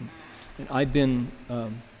tradition, and I've been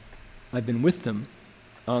with them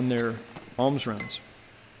on their alms rounds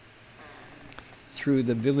through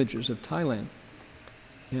the villages of Thailand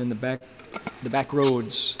and the back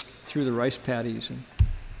roads, through the rice paddies and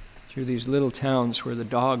through these little towns where the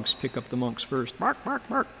dogs pick up the monks first. Bark, bark,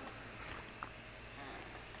 bark.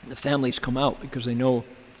 The families come out because they know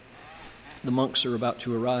the monks are about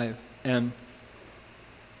to arrive. And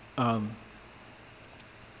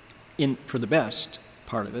for the best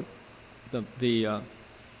part of it, the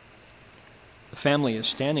family is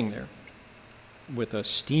standing there with a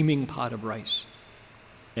steaming pot of rice.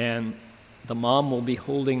 And the mom will be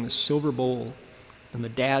holding the silver bowl, and the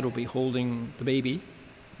dad will be holding the baby,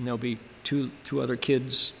 and there'll be two other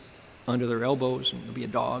kids under their elbows, and there'll be a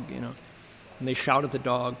dog, And they shout at the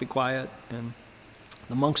dog, be quiet, and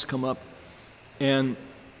the monks come up, and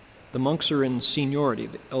the monks are in seniority,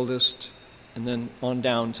 the eldest, and then on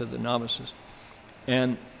down to the novices.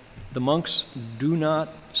 And the monks do not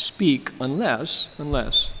speak unless,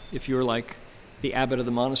 if you're like the abbot of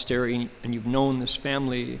the monastery and you've known this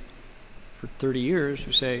family for 30 years,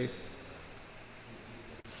 you say,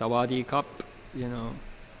 sawadee kap,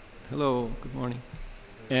 hello, good morning.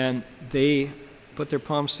 And they put their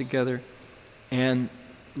palms together and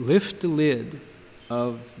lift the lid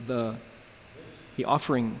of the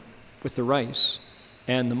offering with the rice,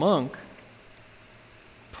 and the monk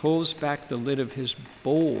pulls back the lid of his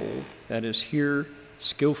bowl that is here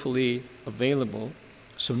skillfully available,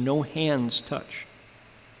 so no hands touch.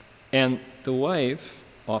 And the wife,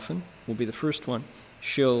 often, will be the first one.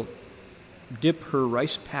 She'll dip her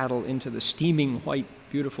rice paddle into the steaming white,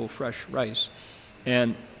 beautiful, fresh rice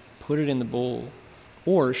and put it in the bowl.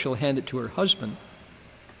 Or she'll hand it to her husband,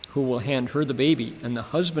 who will hand her the baby, and the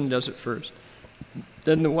husband does it first.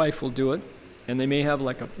 Then the wife will do it, and they may have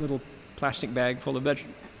like a little plastic bag full of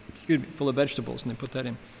vegetables, and they put that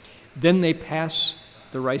in. Then they pass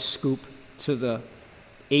the rice scoop to the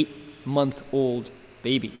 8-month-old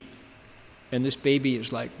baby. And this baby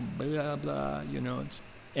is like, blah, blah,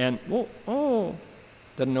 and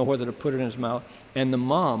doesn't know whether to put it in his mouth. And the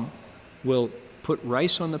mom will put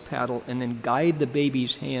rice on the paddle and then guide the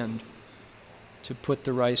baby's hand to put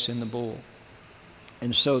the rice in the bowl.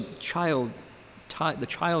 And so the child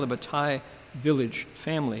of a Thai village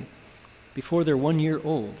family, before they're 1 year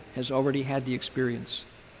old, has already had the experience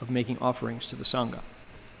of making offerings to the Sangha,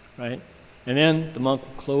 right? And then the monk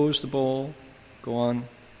will close the bowl, go on.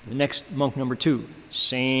 The next monk, number 2,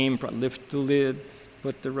 same, lift the lid,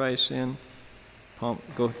 put the rice in,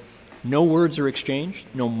 go. No words are exchanged,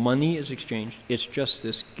 no money is exchanged. It's just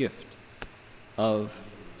this gift of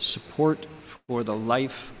support for the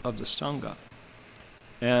life of the Sangha.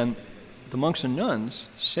 And the monks and nuns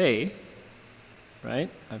say, right,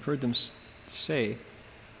 I've heard them say,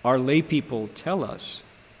 our lay people tell us,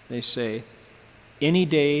 they say, any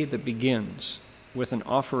day that begins with an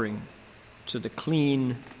offering to the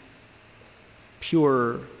clean,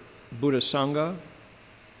 pure Buddha Sangha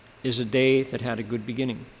is a day that had a good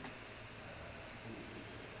beginning.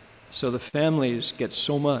 So the families get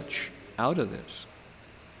so much out of this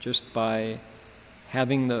just by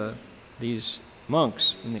having these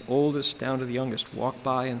monks, from the oldest down to the youngest, walk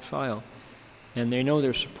by and file, and they know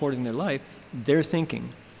they're supporting their life. They're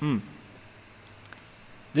thinking,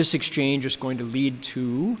 this exchange is going to lead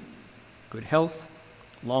to good health,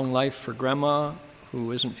 long life for grandma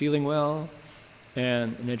who isn't feeling well,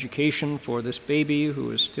 and an education for this baby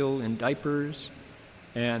who is still in diapers,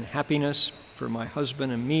 and happiness for my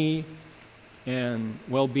husband and me, and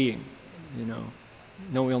well-being,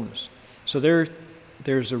 no illness. So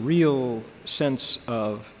there's a real sense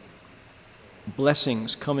of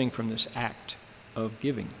blessings coming from this act of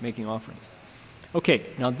giving, making offerings. Okay,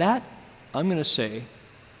 now that, I'm going to say,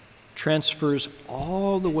 transfers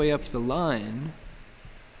all the way up the line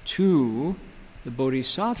to the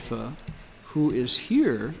Bodhisattva who is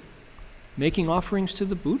here making offerings to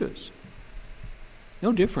the Buddhas.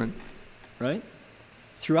 No different, right?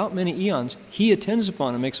 Throughout many eons, he attends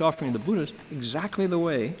upon and makes offering to the Buddhas exactly the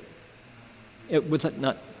way,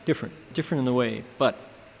 not different in the way, but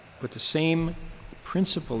with the same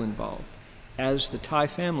principle involved as the Thai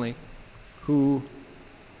family who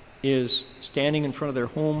is standing in front of their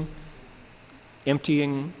home,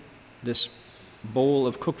 emptying this bowl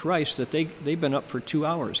of cooked rice that they've been up for 2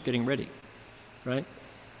 hours getting ready, right?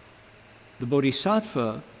 The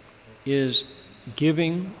Bodhisattva is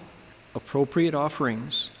giving appropriate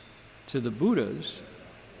offerings to the Buddhas,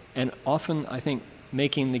 and often, I think,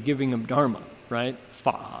 making the giving of Dharma, right?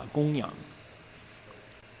 Fa, Gong Yang.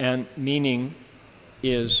 And meaning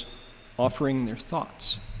is offering their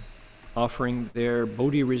thoughts, offering their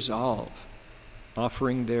Bodhi resolve,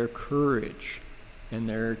 offering their courage, and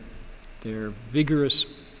their vigorous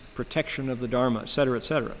protection of the Dharma,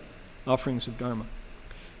 etc., offerings of Dharma.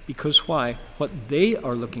 Because why? What they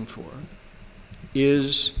are looking for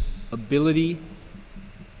is ability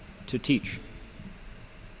to teach.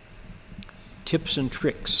 Tips and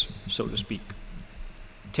tricks, so to speak.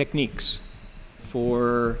 Techniques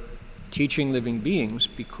for teaching living beings,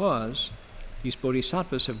 because these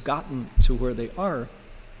bodhisattvas have gotten to where they are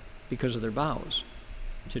because of their vows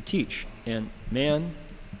to teach. And man,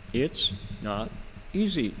 it's not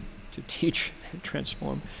easy to teach and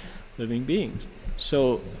transform living beings.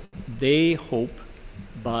 So they hope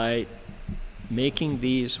by making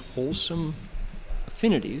these wholesome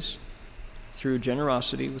affinities through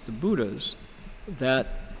generosity with the Buddhas, that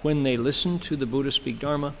when they listen to the Buddha speak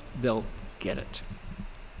Dharma, they'll get it.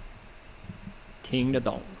 Ting da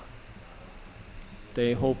dong.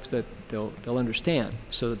 They hope that they'll understand,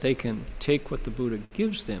 so that they can take what the Buddha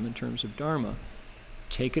gives them in terms of Dharma,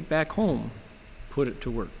 take it back home, put it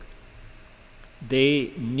to work.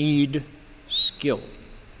 They need skill.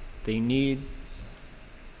 They need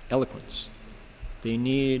eloquence. They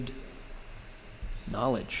need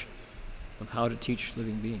knowledge of how to teach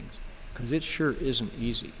living beings, because it sure isn't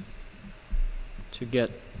easy to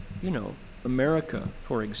get, America,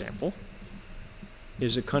 for example,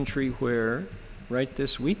 is a country where right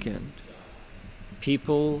this weekend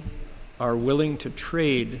people are willing to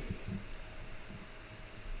trade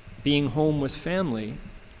being home with family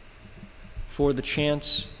for the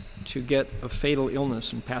chance to get a fatal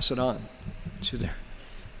illness and pass it on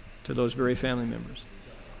to those very family members.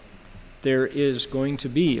 There is going to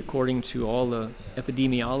be, according to all the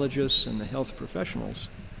epidemiologists and the health professionals,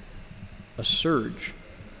 a surge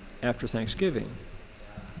after Thanksgiving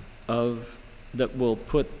that will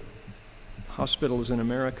put hospitals in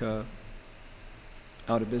America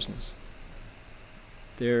out of business.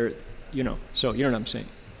 So you know what I'm saying.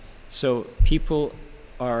 So people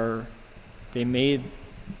they made,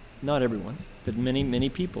 not everyone, but many, many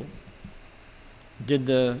people did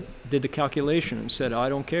the calculation and said, I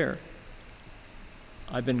don't care.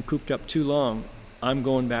 I've been cooped up too long. I'm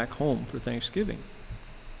going back home for Thanksgiving,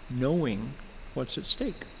 knowing what's at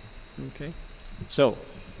stake. Okay? So,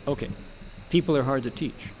 people are hard to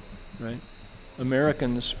teach, right?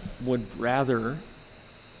 Americans would rather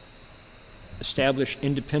establish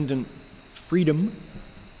independent freedom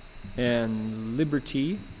and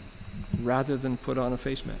liberty rather than put on a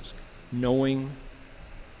face mask, knowing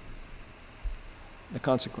the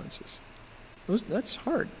consequences. That's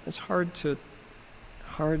hard. It's hard to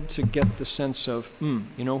get the sense of,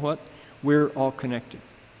 you know what? We're all connected.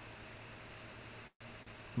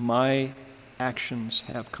 My actions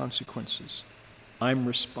have consequences. I'm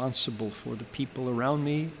responsible for the people around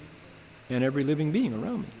me and every living being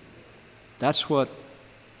around me. That's what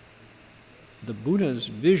the Buddha's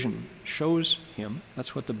vision shows him.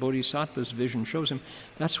 That's what the Bodhisattva's vision shows him.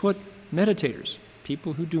 That's what meditators,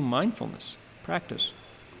 people who do mindfulness practice,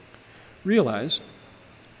 realize.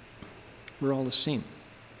 We're all the same.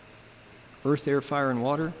 Earth, air, fire, and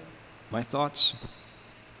water, my thoughts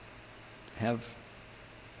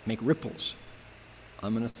make ripples.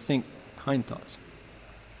 I'm going to think kind thoughts.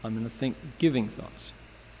 I'm going to think giving thoughts.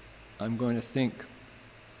 I'm going to think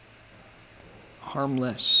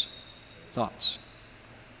harmless thoughts,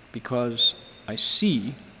 because I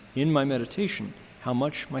see in my meditation how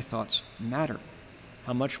much my thoughts matter,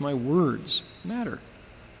 how much my words matter.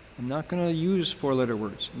 I'm not going to use four-letter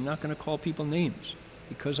words. I'm not going to call people names,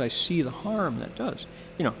 because I see the harm that does.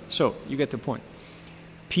 So you get the point.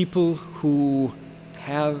 People who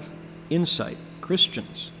have insight,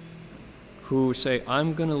 Christians, who say,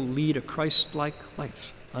 I'm going to lead a Christ-like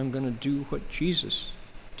life. I'm going to do what Jesus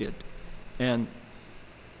did. And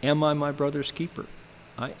am I my brother's keeper?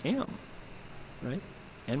 I am, right?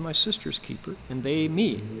 And my sister's keeper, and they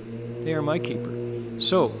me. They are my keeper.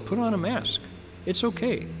 So put on a mask. It's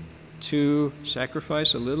okay to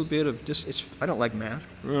sacrifice a little bit of I don't like masks.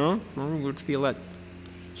 We'll feel that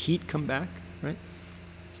heat come back, right?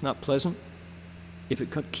 It's not pleasant. If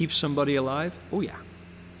it keeps somebody alive, oh yeah,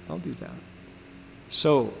 I'll do that.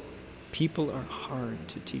 So people are hard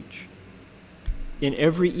to teach. In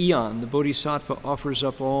every eon, the Bodhisattva offers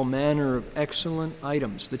up all manner of excellent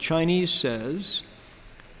items. The Chinese says,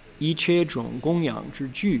 一切种供养之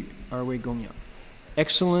具而为供养.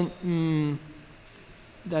 Excellent,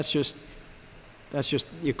 that's just,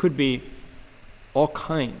 it could be all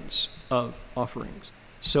kinds of offerings.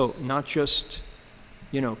 So not just,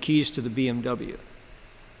 keys to the BMW.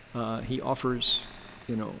 He offers,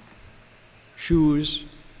 shoes,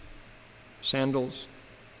 sandals,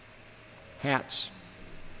 hats,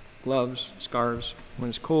 gloves, scarves when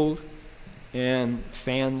it's cold, and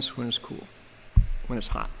fans when it's cool, when it's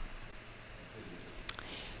hot.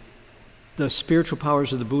 The spiritual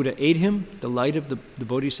powers of the Buddha aid him. The light of the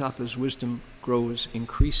Bodhisattva's wisdom grows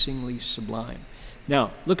increasingly sublime.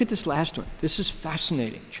 Now, look at this last one. This is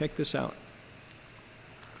fascinating. Check this out.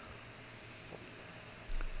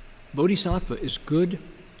 Bodhisattva is good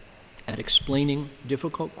at explaining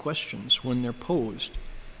difficult questions when they're posed,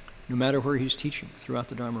 no matter where he's teaching throughout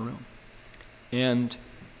the Dharma realm. And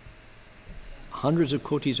hundreds of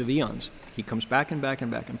kotis of eons, he comes back and back and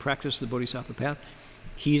back and practices the Bodhisattva path.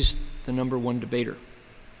 He's the number one debater.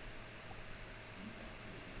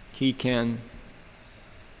 He can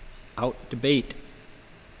out-debate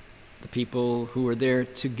the people who are there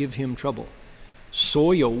to give him trouble.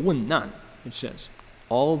 所有问难, it says.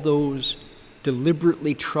 All those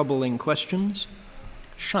deliberately troubling questions,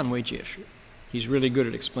 善为解释. He's really good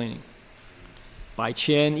at explaining. 百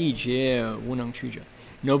千亿劫无能曲折.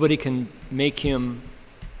 Nobody can make him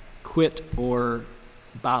quit or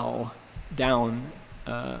bow down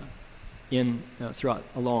throughout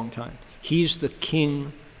a long time. He's the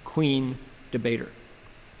king, queen debater,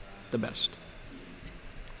 the best.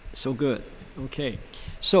 So good. Okay.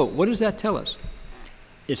 So what does that tell us?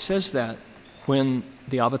 It says that when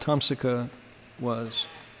the Avatamsaka was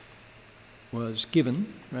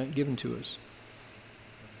given, right, given to us,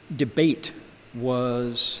 debate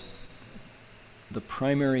was the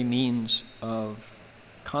primary means of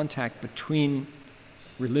contact between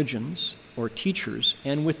religions or teachers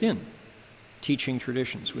and within teaching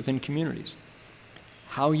traditions, within communities.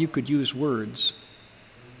 How you could use words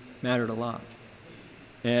mattered a lot.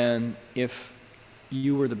 And if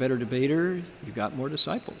you were the better debater, you got more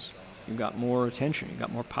disciples, you got more attention, you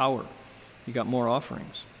got more power, you got more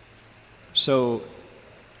offerings. So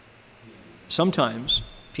sometimes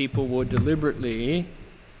people would deliberately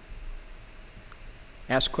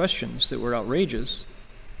ask questions that were outrageous,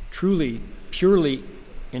 truly, purely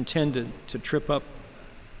intended to trip up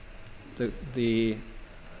the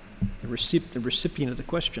recipient of the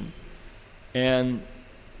question. And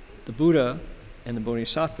the Buddha and the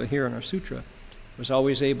Bodhisattva here in our sutra was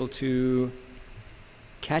always able to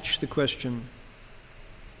catch the question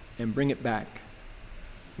and bring it back,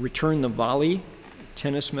 return the volley,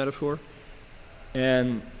 tennis metaphor,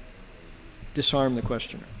 and disarm the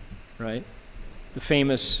questioner, right? The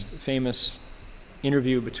famous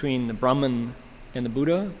interview between the Brahman and the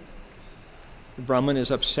Buddha. The Brahman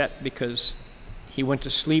is upset because he went to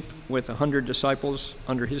sleep with 100 disciples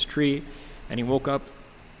under his tree, and he woke up,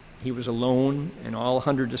 he was alone, and all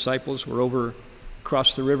 100 disciples were over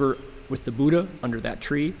across the river with the Buddha under that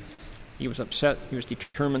tree. He was upset. He was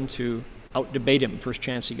determined to out-debate him first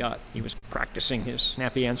chance he got. He was practicing his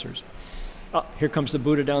snappy answers. Oh, here comes the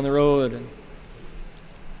Buddha down the road and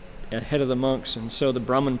ahead of the monks, and so the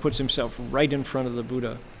Brahmin puts himself right in front of the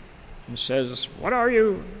Buddha and says, "What are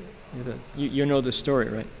you?" You know the story,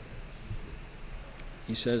 right?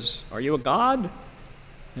 He says, "Are you a god?"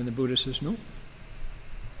 And the Buddha says, "No,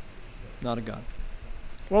 not a god."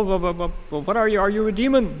 Well, what are you? Are you a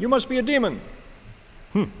demon? You must be a demon.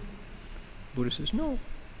 Buddha says, "No,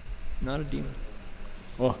 not a demon."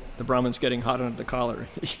 Oh, the Brahmin's getting hot under the collar.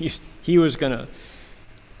 He was going to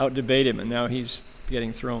out-debate him, and now he's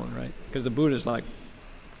getting thrown, right? Because the Buddha's like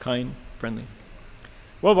kind, friendly.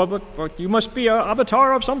 Well, you must be an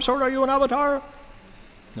avatar of some sort. Are you an avatar?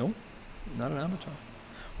 No, not an avatar.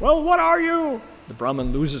 Well, what are you? The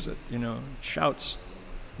Brahmin loses it, shouts.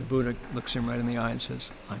 The Buddha looks him right in the eye and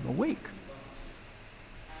says, "I'm awake."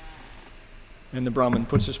 And the Brahmin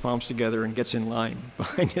puts his palms together and gets in line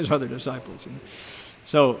behind his other disciples.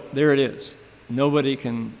 So there it is. Nobody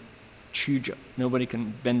can chuja. Nobody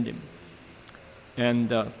can bend him.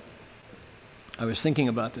 And I was thinking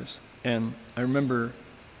about this, and I remember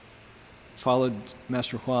followed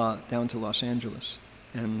Master Hua down to Los Angeles,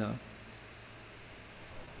 and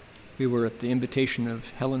we were at the invitation of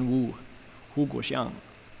Helen Wu, Hu Guoxiang,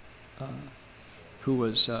 who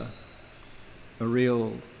was a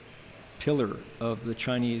real pillar of the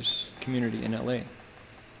Chinese community in LA.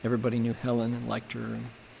 Everybody knew Helen and liked her, and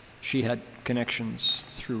she had connections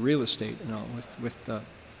through real estate and all with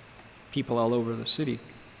people all over the city.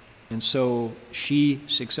 And so she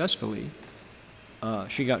successfully,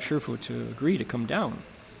 she got Shifu to agree to come down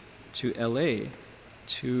to LA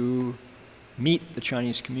to meet the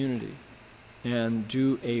Chinese community and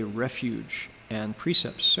do a refuge and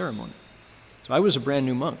precepts ceremony. So I was a brand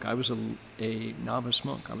new monk. I was a novice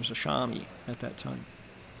monk. I was a shami at that time.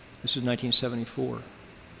 This was 1974.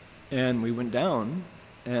 And we went down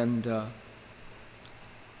and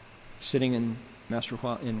sitting in Master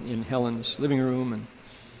Hua in Helen's living room, and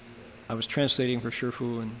I was translating for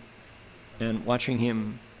Shifu and watching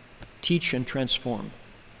him teach and transform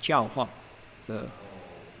Jiao Hua, the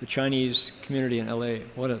Chinese community in LA.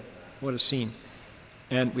 What a scene.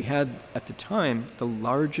 And we had, at the time, the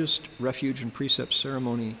largest refuge and precept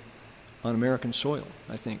ceremony on American soil,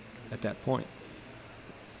 I think, at that point.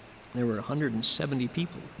 There were 170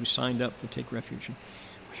 people who signed up to take refuge. And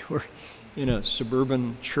we were in a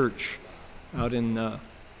suburban church out in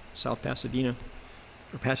South Pasadena,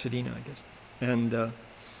 or Pasadena, I guess. And,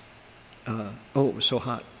 it was so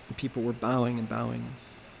hot. The people were bowing and bowing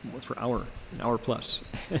for an hour plus.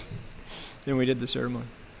 Then we did the ceremony.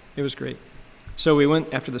 It was great. So we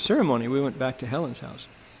went, after the ceremony, we went back to Helen's house.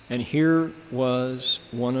 And here was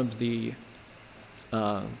one of the,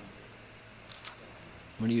 one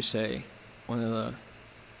of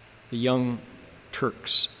the young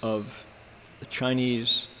Turks of the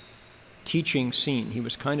Chinese teaching scene. He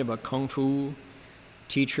was kind of a kung fu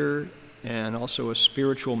teacher and also a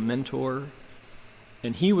spiritual mentor.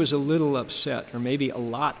 And he was a little upset, or maybe a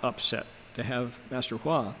lot upset, to have Master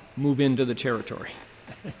Hua move into the territory.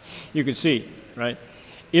 You could see, right?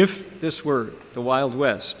 If this were the Wild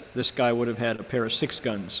West, this guy would have had a pair of 6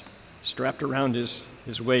 guns strapped around his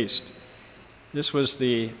waist. This was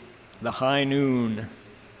the high noon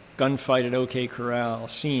gunfight at OK Corral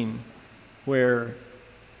scene where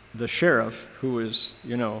the sheriff, who is,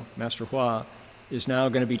 Master Hua, is now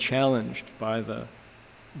going to be challenged by the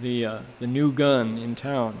new gun in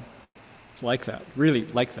town. Like that, really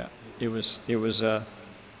like that. It was Hong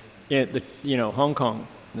Kong,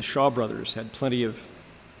 the Shaw brothers had plenty of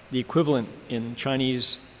the equivalent in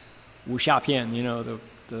Chinese wuxiapian,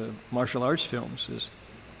 the martial arts films, is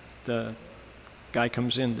the guy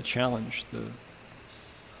comes in to challenge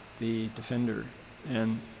the defender.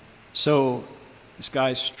 And so this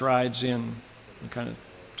guy strides in and kind of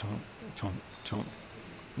tonk. And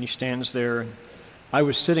he stands there. And I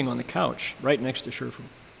was sitting on the couch right next to Shifu,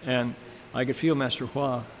 and I could feel Master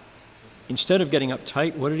Hua. Instead of getting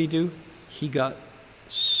uptight, what did he do? He got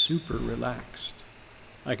super relaxed.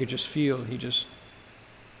 I could just feel he just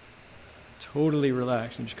totally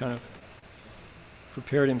relaxed and just kind of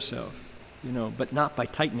prepared himself, but not by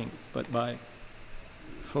tightening, but by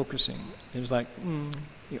focusing. It was like,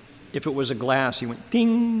 if it was a glass, he went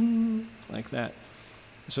ding, like that.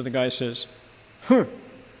 So the guy says, huh.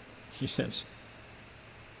 He says,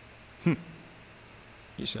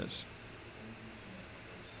 He says,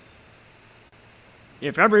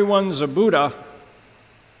 if everyone's a Buddha,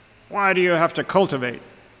 why do you have to cultivate?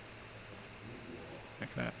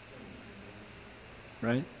 Like that.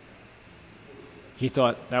 Right? He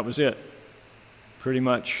thought that was it. Pretty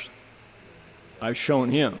much, I've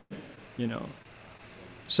shown him,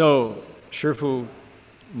 So Shifu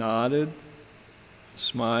nodded,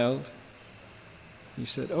 smiled. He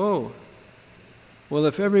said, oh, well,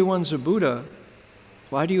 if everyone's a Buddha,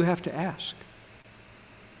 why do you have to ask?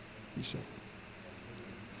 He said.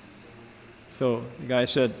 So the guy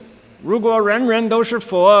said, 如果人人都是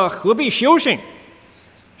佛，何必修行?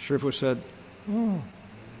 Shifu said, oh,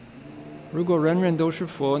 如果人人都是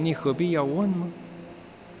佛，你何必要问吗?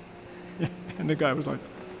 And the guy was like,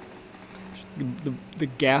 the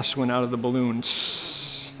gas went out of the balloon.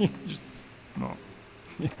 Just, no.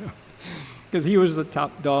 Because he was the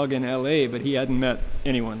top dog in LA, but he hadn't met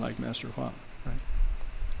anyone like Master Hua. Right?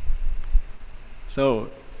 So,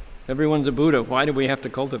 everyone's a Buddha. Why do we have to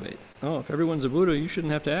cultivate? Oh, if everyone's a Buddha, you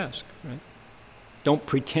shouldn't have to ask. Right? Don't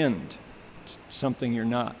pretend something you're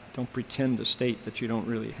not. Don't pretend a state that you don't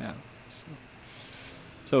really have.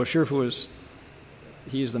 So Shifu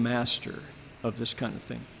he is the master of this kind of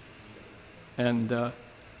thing. And I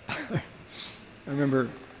remember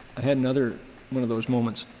I had another one of those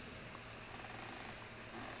moments.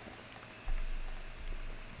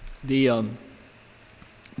 The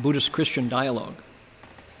Buddhist-Christian dialogue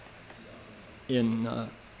in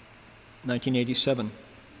 1987.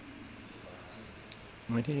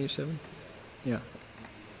 1987? Yeah.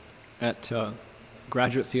 At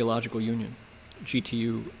Graduate Theological Union,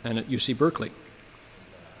 GTU, and at UC Berkeley.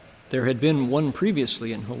 There had been one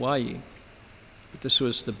previously in Hawaii, but this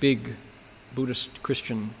was the big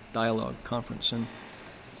Buddhist-Christian dialogue conference. And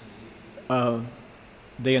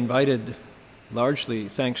they invited, largely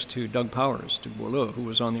thanks to Doug Powers, to Borlo, who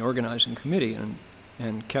was on the organizing committee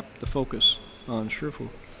and kept the focus on Shifu.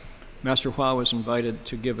 Master Hua was invited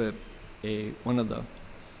to give one of the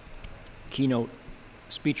keynote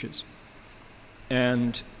speeches.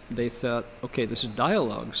 And they thought, okay, this is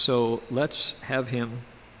dialogue, so let's have him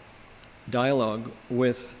dialogue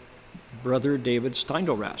with Brother David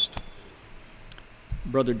Steindl-Rast.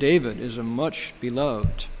 Brother David is a much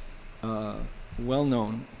beloved,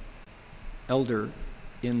 well-known elder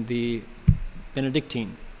in the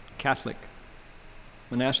Benedictine Catholic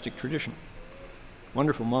monastic tradition.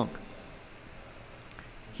 Wonderful monk.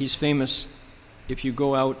 He's famous if you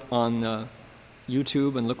go out on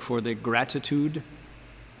YouTube and look for the gratitude.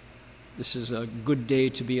 This is a good day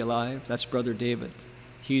to be alive. That's Brother David.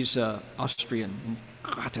 He's Austrian. And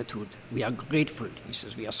gratitude. We are grateful. He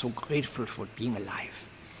says, we are so grateful for being alive.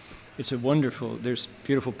 It's a wonderful, there's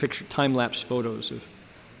beautiful picture, time-lapse photos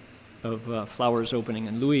of flowers opening.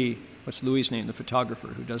 And Louis, what's Louis's name? The photographer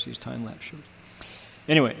who does these time-lapse shows.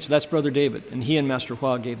 Anyway, so that's Brother David. And he and Master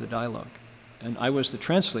Hua gave the dialogue. And I was the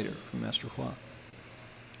translator for Master Hua.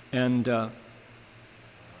 And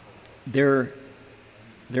their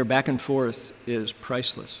back and forth is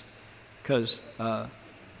priceless, because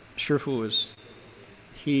Shifu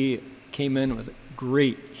he came in with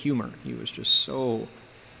great humor. He was just so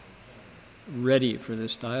ready for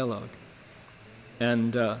this dialogue.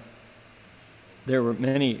 And there were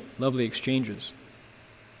many lovely exchanges.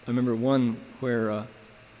 I remember one where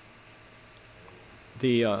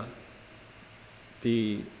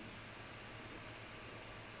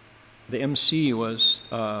the MC was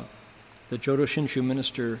the Jodo Shinshu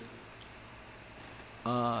minister,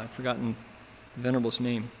 I've forgotten the Venerable's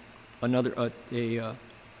name,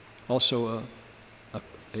 also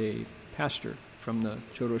a pastor from the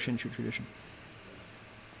Jodo Shinshu tradition.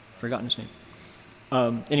 Forgotten his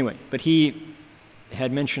name. Anyway, but he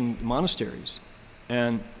had mentioned monasteries,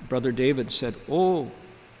 and Brother David said, "Oh,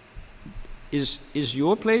 is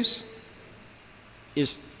your place?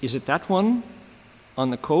 Is it that one on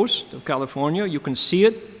the coast of California? You can see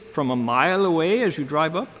it from a mile away as you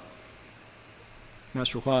drive up?"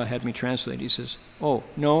 Master Hua had me translate. He says, "Oh,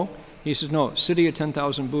 no." He says, "No, city of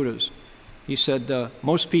 10,000 Buddhas." He said,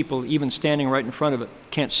 "Most people, even standing right in front of it,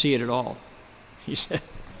 can't see it at all." He said,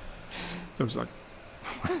 so I was like,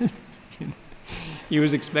 he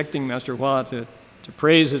was expecting Master Hua to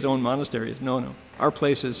praise his own monasteries. No. Our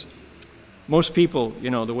places, most people,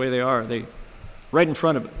 the way they are, they right in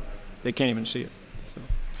front of it, they can't even see it. So,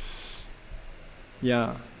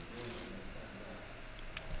 yeah.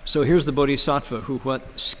 So here's the Bodhisattva who,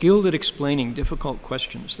 skilled at explaining difficult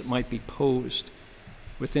questions that might be posed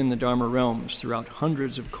within the Dharma realms throughout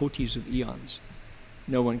hundreds of kotis of eons.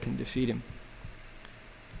 No one can defeat him.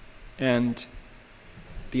 And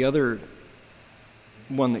the other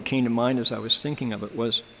one that came to mind as I was thinking of it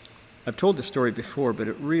was, I've told this story before, but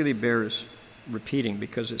it really bears repeating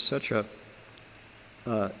because it's such a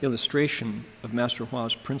illustration of Master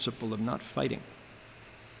Hua's principle of not fighting.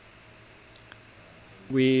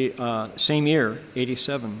 We, same year,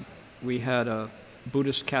 87, we had a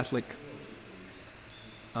Buddhist Catholic,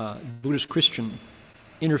 Buddhist Christian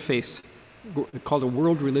interfaith called a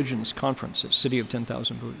World Religions Conference at City of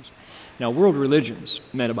 10,000 Buddhas. Now, world religions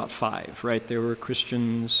meant about 5, right? There were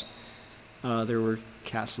Christians, there were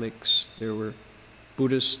Catholics, there were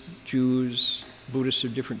Buddhists, Jews, Buddhists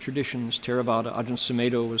of different traditions. Theravada, Ajahn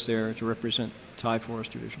Sumedho was there to represent Thai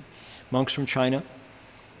forest tradition. Monks from China,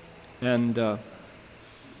 and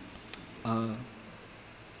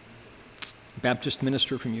Baptist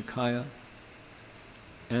minister from Ukiah.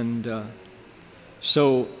 And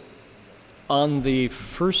so on the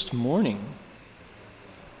first morning,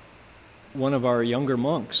 one of our younger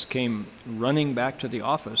monks came running back to the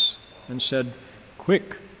office and said,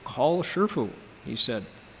 "Quick, call Shifu." He said,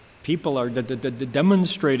 "People are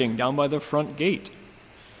demonstrating down by the front gate."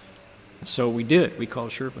 So we did. We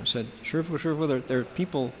called Shifu and said, Shifu, there are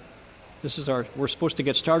people. We're supposed to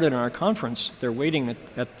get started on our conference. They're waiting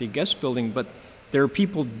at the guest building, but there are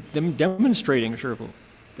people demonstrating, Shifu.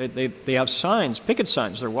 They have signs, picket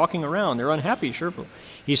signs. They're walking around. They're unhappy, Shifu.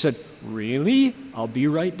 He said, "Really? I'll be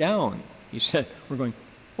right down." He said, we're going,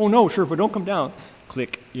 "Oh no, Shifu, don't come down."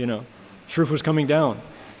 Click, Shifu's coming down.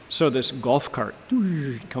 So this golf cart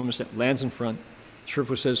comes, lands in front.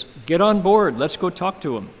 Shifu says, "Get on board. Let's go talk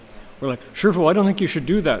to him." We're like, "Shifu, I don't think you should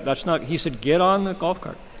do that. That's not," he said, "Get on the golf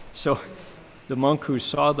cart." So the monk who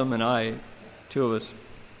saw them and I, 2 of us,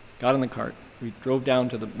 got in the cart. We drove down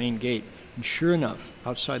to the main gate. And sure enough,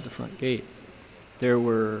 outside the front gate, there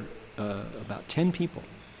were about 10 people.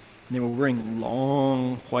 And they were wearing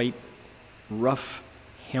long, white, rough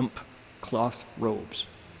hemp cloth robes,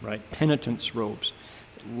 right? Penitence robes.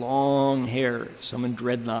 Long hair, some in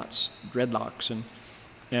dreadlocks,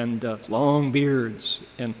 and long beards,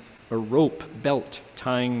 and a rope belt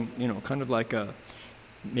tying, kind of like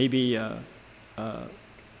maybe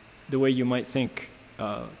the way you might think,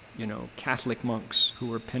 Catholic monks who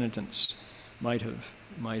were penitents might have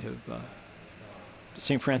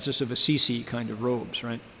St. Francis of Assisi kind of robes,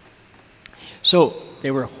 right? So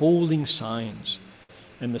they were holding signs,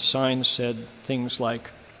 and the signs said things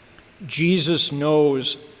like, "Jesus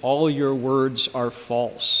knows all your words are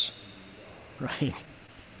false," right?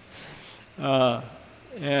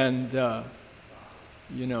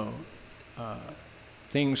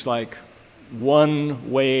 Things like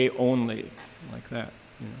 "one way only," like that.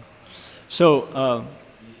 So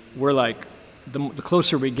we're like, the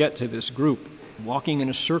closer we get to this group, walking in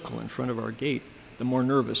a circle in front of our gate, the more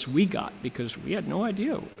nervous we got because we had no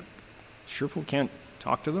idea. Shifu can't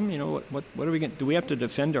talk to them. What are we going to do? We have to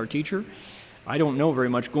defend our teacher? I don't know very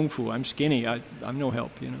much Kung Fu. I'm skinny. I'm no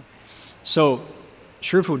help, So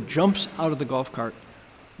Shifu jumps out of the golf cart,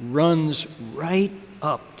 runs right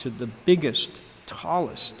up to the biggest,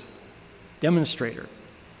 tallest demonstrator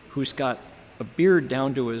who's got a beard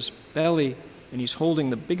down to his belly, and he's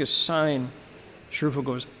holding the biggest sign. Shifu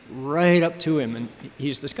goes right up to him, and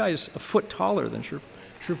this guy is a foot taller than Shifu.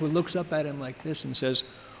 Shifu looks up at him like this and says,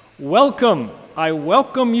 "Welcome, I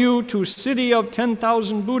welcome you to City of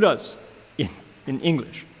 10,000 Buddhas," in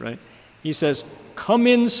English, right? He says, "Come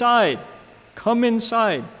inside, come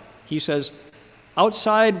inside." He says,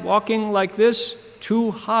 "Outside walking like this,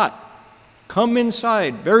 too hot. Come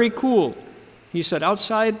inside, very cool. He said,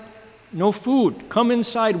 outside, no food. Come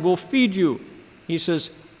inside, we'll feed you. He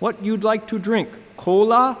says, what you'd like to drink?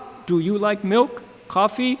 Cola? Do you like milk?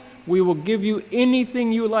 Coffee? We will give you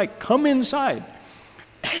anything you like. Come inside.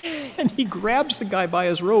 And he grabs the guy by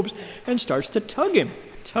his robes and starts to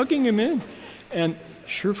tugging him in. And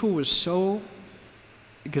Shifu was so,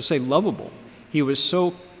 you could say lovable. He was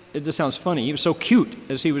so, this sounds funny, he was so cute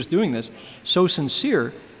as he was doing this, so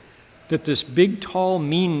sincere, that this big, tall,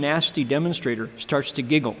 mean, nasty demonstrator starts to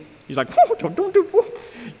giggle. He's like, oh, don't do,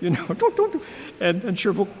 don't. And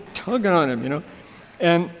Shifu tugging on him,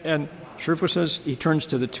 And Shifu says, he turns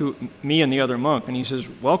to me and the other monk, and he says,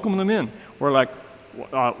 welcome them in. We're like,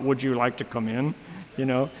 would you like to come in?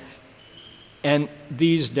 And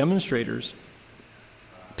these demonstrators,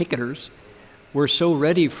 picketers, were so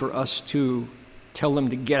ready for us to tell them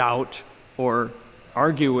to get out or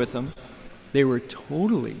argue with them. They were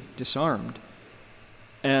totally disarmed.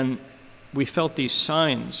 And we felt these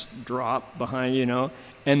signs drop behind,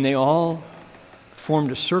 and they all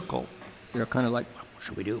formed a circle. They're kind of like, what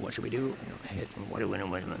should we do? What should we do? What do we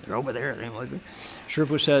do? They're over there.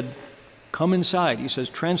 Shifu said, come inside. He says,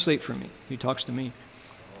 translate for me. He talks to me.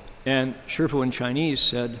 And Shifu in Chinese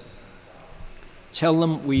said, tell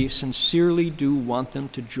them we sincerely do want them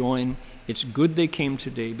to join. It's good they came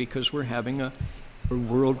today because we're having a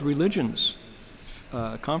world religions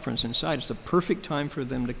conference inside. It's the perfect time for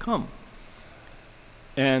them to come.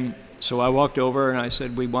 And so I walked over and I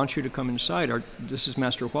said, we want you to come inside. This is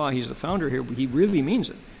Master Hua. He's the founder here. He really means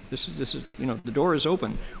it. This is the door is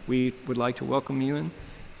open. We would like to welcome you in.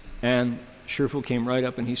 And Shifu came right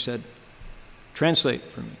up and he said, translate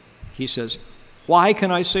for me. He says, why can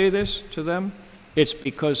I say this to them? It's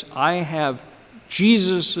because I have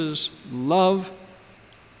Jesus' love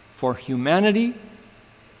for humanity.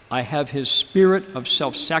 I have his spirit of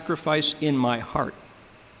self-sacrifice in my heart.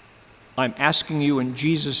 I'm asking you in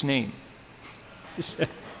Jesus' name.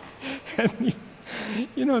 And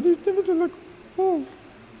these things are like, oh.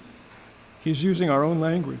 He's using our own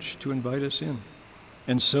language to invite us in.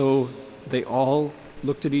 And so they all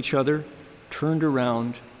looked at each other, turned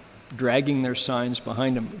around, dragging their signs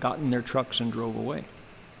behind them, got in their trucks and drove away.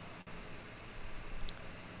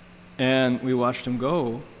 And we watched them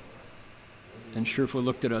go, and Shifu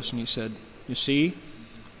looked at us and he said, you see,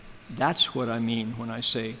 that's what I mean when I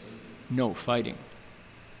say no fighting.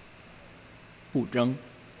 Wu zheng.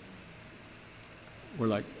 We're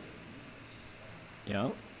like,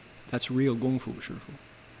 yeah, that's real gongfu, Shifu.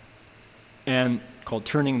 And called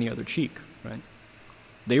turning the other cheek, right?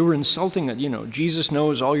 They were insulting it, Jesus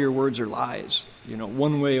knows all your words are lies,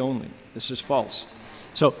 one way only. This is false.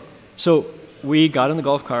 So we got in the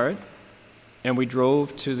golf cart and we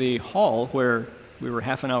drove to the hall where we were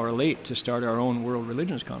half an hour late to start our own World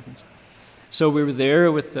Religions Conference. So we were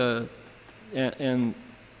there with and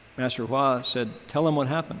Master Hua said, tell them what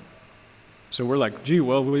happened. So we're like, gee,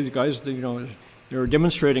 well, these guys, they were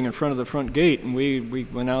demonstrating in front of the front gate, and we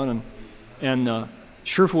went out and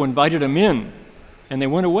Shifu invited them in, and they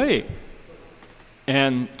went away.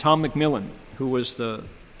 And Tom McMillan, who was the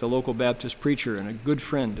local Baptist preacher and a good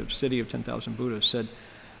friend of City of 10,000 Buddhas, said,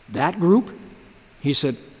 that group? He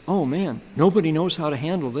said, oh man, nobody knows how to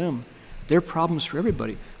handle them. They're problems for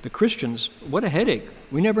everybody. The Christians, what a headache.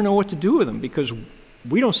 We never know what to do with them because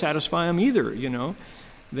we don't satisfy them either,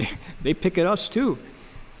 They pick at us too.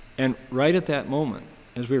 And right at that moment,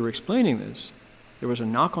 as we were explaining this, there was a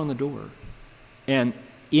knock on the door, and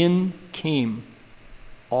in came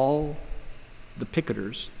all the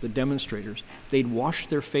picketers, the demonstrators. They'd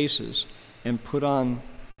washed their faces and put on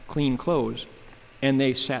clean clothes, and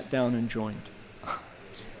they sat down and joined.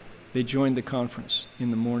 They joined the conference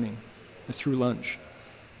in the morning through lunch.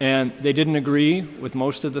 And they didn't agree with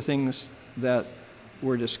most of the things that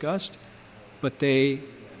were discussed, but they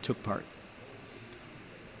took part.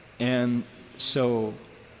 And so,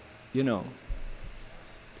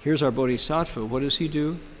 here's our Bodhisattva. What does he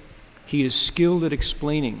do? He is skilled at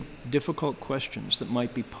explaining difficult questions that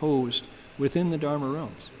might be posed within the Dharma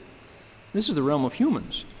realms. This is the realm of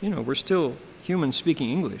humans. We're still humans speaking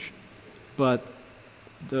English, but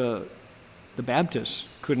the Baptists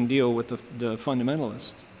couldn't deal with the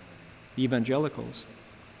fundamentalists, the evangelicals.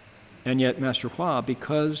 And yet Master Hua,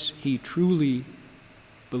 because he truly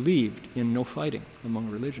believed in no fighting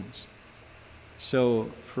among religions,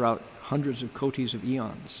 so throughout hundreds of kotis of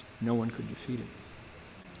eons, no one could defeat him.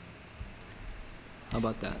 How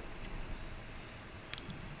about that?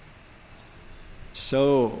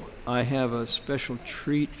 So I have a special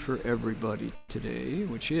treat for everybody today,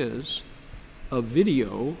 which is a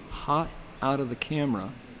video hot out of the camera.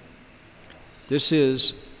 This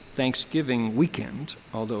is Thanksgiving weekend,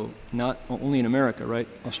 although not only in America, right?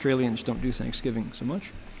 Australians don't do Thanksgiving so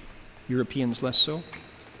much. Europeans less so.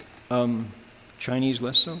 Chinese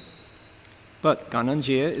less so. But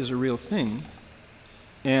Gananjie is a real thing.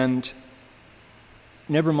 And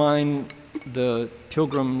never mind the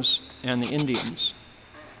pilgrims and the Indians,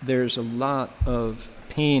 there's a lot of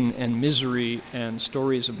pain and misery and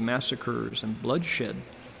stories of massacres and bloodshed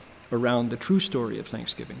around the true story of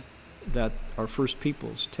Thanksgiving that our first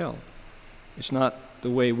peoples tell. It's not the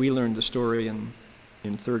way we learned the story in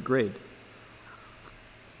third grade.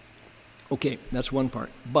 Okay, that's one part.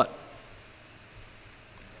 But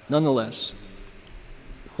nonetheless,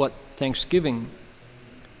 what Thanksgiving,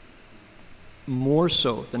 more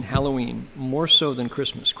so than Halloween, more so than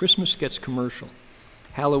Christmas. Christmas gets commercial.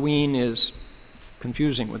 Halloween is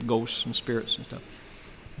confusing with ghosts and spirits and stuff.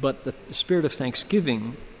 But the spirit of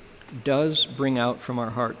Thanksgiving does bring out from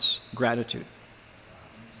our hearts gratitude,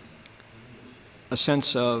 a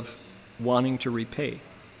sense of wanting to repay.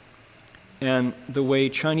 And the way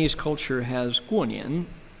Chinese culture has Guonian,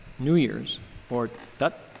 New Year's, or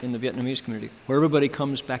Tat in the Vietnamese community, where everybody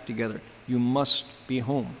comes back together. You must be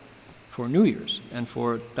home for New Year's and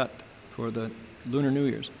for Tat, for the Lunar New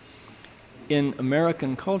Year's. In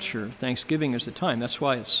American culture, Thanksgiving is the time. That's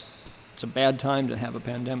why it's a bad time to have a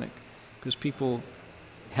pandemic, because people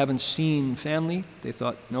haven't seen family. They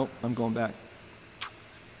thought, nope, I'm going back.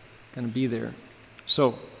 Going to be there.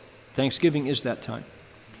 So Thanksgiving is that time.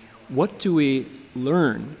 What do we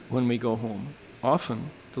learn when we go home?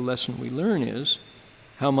 Often the lesson we learn is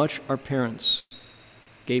how much our parents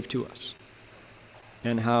gave to us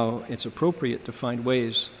and how it's appropriate to find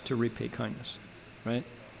ways to repay kindness, right?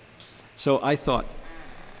 So I thought,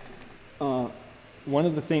 one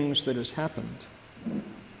of the things that has happened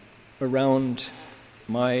around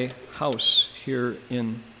my house here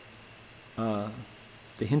in the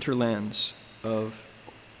hinterlands of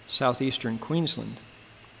southeastern Queensland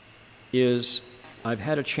is I've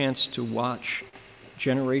had a chance to watch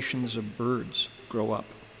generations of birds grow up.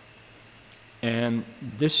 And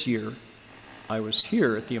this year, I was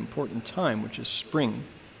here at the important time, which is spring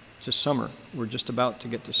to summer. We're just about to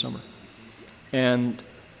get to summer. And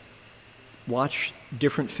watch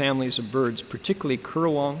different families of birds, particularly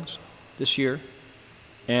currawongs this year,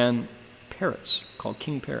 and parrots, called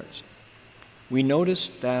king parrots. We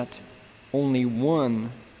noticed that only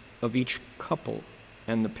one of each couple,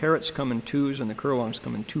 and the parrots come in twos and the currawongs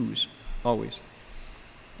come in twos, always.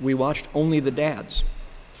 We watched only the dads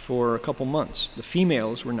for a couple months. The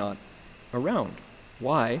females were not around.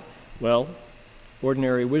 Why? Well,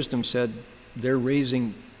 ordinary wisdom said they're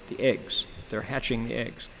raising the eggs. They're hatching the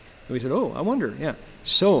eggs. And we said, oh, I wonder, yeah.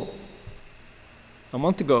 So, a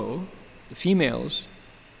month ago, the females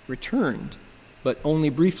returned, but only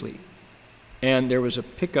briefly. And there was a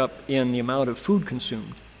pickup in the amount of food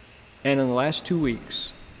consumed. And in the last 2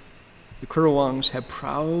 weeks, the currawongs have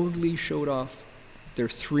proudly showed off their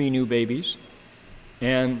 3 new babies,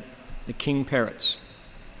 and the king parrots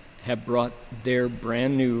have brought their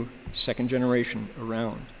brand new second generation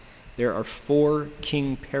around. There are 4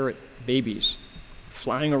 king parrot babies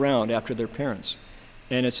flying around after their parents.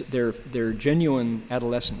 And they're genuine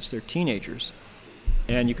adolescents, they're teenagers.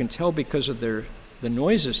 And you can tell because of the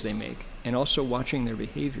noises they make and also watching their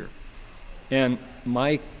behavior. And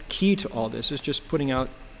my key to all this is just putting out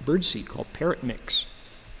birdseed called parrot mix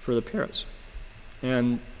for the parrots.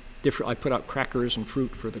 And I put out crackers and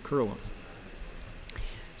fruit for the currawong.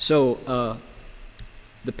 So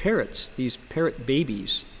the parrots, these parrot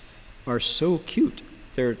babies, are so cute.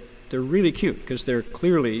 They're really cute because they're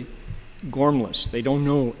clearly gormless. They don't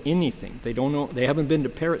know anything. They haven't been to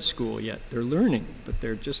parrot school yet. They're learning, but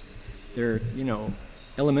they're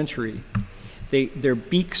elementary. Their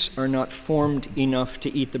beaks are not formed enough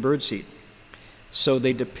to eat the birdseed. So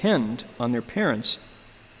they depend on their parents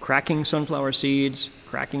cracking sunflower seeds,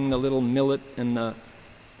 cracking the little millet and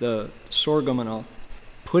the sorghum and all,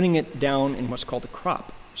 putting it down in what's called a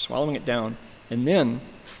crop, swallowing it down, and then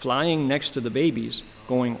flying next to the babies,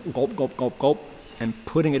 going gulp, gulp, gulp, gulp, and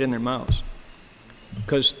putting it in their mouths.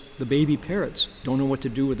 Because the baby parrots don't know what to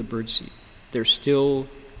do with the birdseed. They're still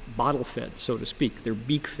bottle fed, so to speak. They're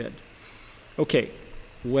beak fed. Okay,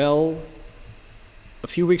 well, a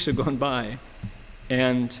few weeks have gone by,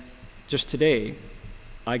 and just today,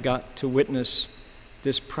 I got to witness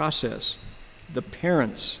this process. The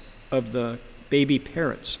parents of the baby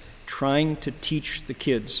parrots trying to teach the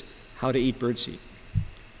kids how to eat birdseed.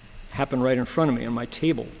 Happened right in front of me on my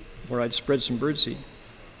table where I'd spread some birdseed.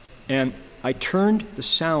 And I turned the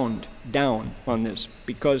sound down on this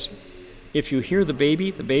because if you hear the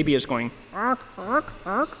baby is going, ark, ark,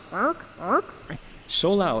 ark, ark, ark.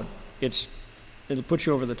 so loud, it'll put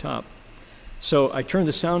you over the top. So I turned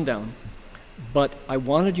the sound down, but I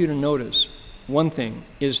wanted you to notice one thing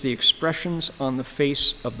is the expressions on the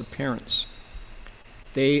face of the parents.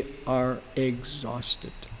 They are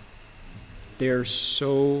exhausted. They're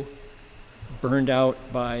so burned out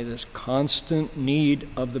by this constant need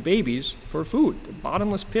of the babies for food, the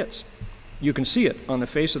bottomless pits. You can see it on the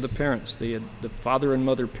face of the parents, the father and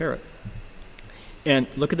mother parrot. And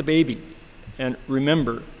look at the baby, and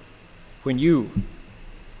remember when you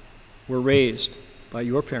were raised by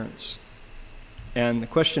your parents. And the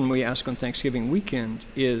question we ask on Thanksgiving weekend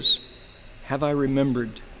is, have I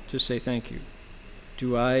remembered to say thank you?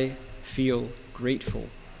 Do I feel grateful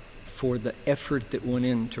for the effort that went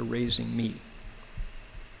into raising me?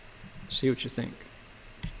 See what you think.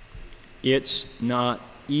 It's not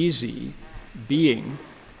easy being,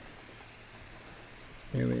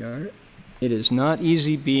 there we are, it is not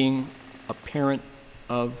easy being a parent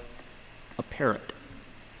of a parrot.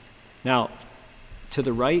 Now, to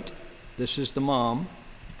the right, this is the mom.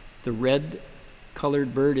 The red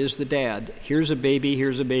colored bird is the dad. Here's a baby,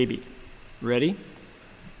 here's a baby. Ready?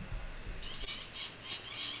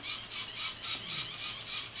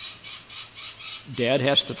 Dad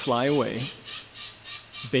has to fly away.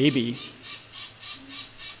 Baby,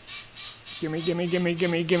 gimme, gimme, gimme,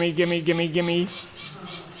 gimme, gimme, gimme, gimme, gimme.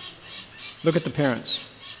 Look at the parents.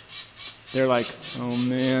 They're like, oh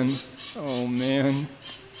man,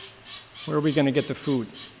 where are we going to get the food?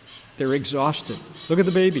 They're exhausted. Look at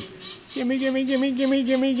the baby. Gimme, gimme, gimme, gimme,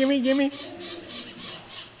 gimme, gimme, gimme.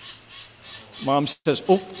 Mom says,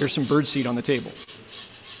 oh, there's some bird seed on the table.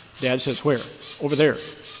 Dad says, where? Over there.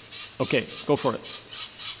 Okay, go for it.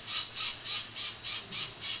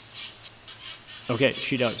 Okay,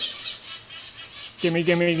 she does. Gimme,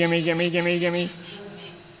 gimme, gimme, gimme, gimme, gimme.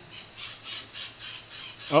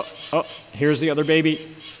 Oh, here's the other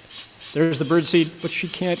baby. There's the birdseed, but she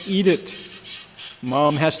can't eat it.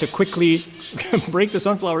 Mom has to quickly break the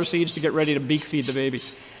sunflower seeds to get ready to beak feed the baby.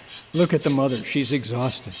 Look at the mother, she's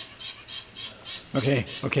exhausted. Okay.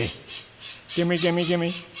 Gimme, gimme,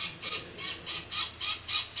 gimme.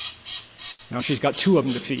 Now she's got 2 of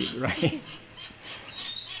them to feed, right?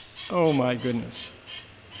 Oh my goodness.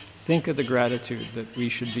 Think of the gratitude that we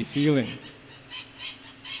should be feeling.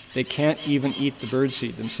 They can't even eat the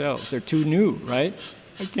birdseed themselves. They're too new, right?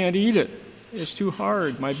 I can't eat it. It's too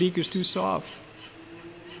hard. My beak is too soft.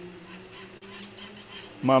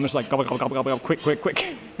 Mom is like, gobble, gobble, gobble, gobble,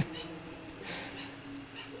 quick.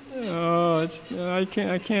 Oh, I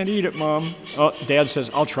can't eat it, Mom. Oh, Dad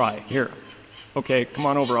says, I'll try. Here. Okay, come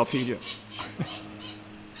on over, I'll feed you.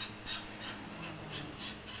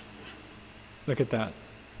 Look at that.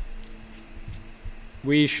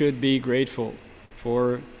 We should be grateful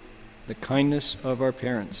for the kindness of our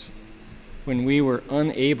parents. When we were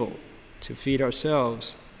unable to feed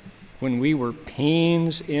ourselves, when we were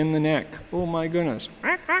pains in the neck, oh my goodness,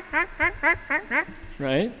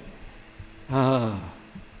 right?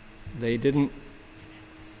 They didn't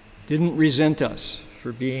resent us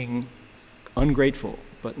for being ungrateful,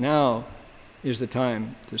 but now is the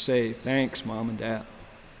time to say thanks, Mom and Dad.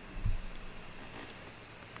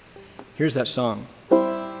 Here's that song.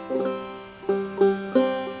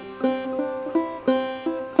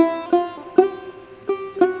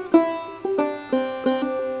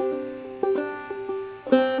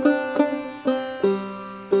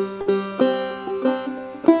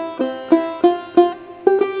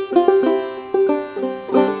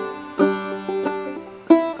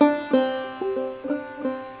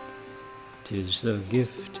 'Tis the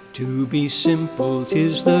gift to be simple,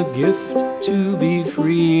 'tis the gift to be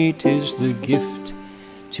free, 'tis the gift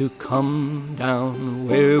to come down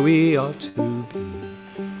where we ought to be.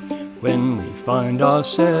 When we find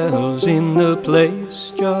ourselves in the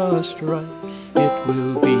place just right, it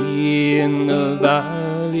will be in the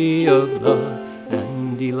valley of love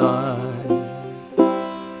and delight.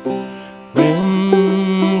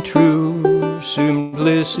 When true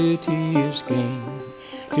simplicity is gained,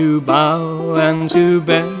 to bow and to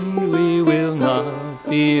bend, we will not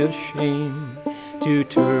be ashamed to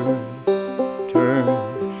turn,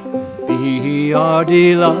 be our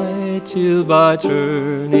delight, till by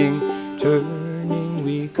turning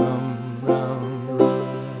we come round.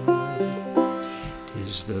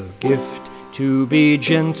 'Tis the gift to be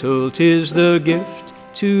gentle, 'tis the gift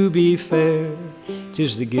to be fair,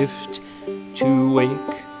 'tis the gift to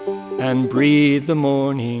wake and breathe the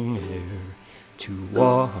morning air, to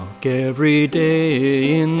walk every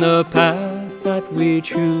day in the path that we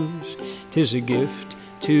choose. 'Tis a gift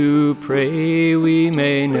to pray we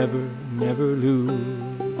may never lose.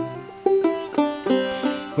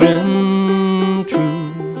 When true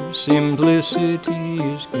simplicity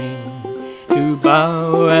is gain. To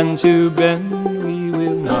bow and to bend, we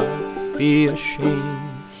will not be ashamed.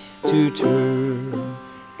 To turn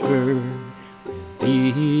will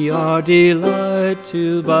be our delight,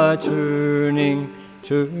 till by turning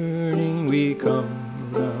we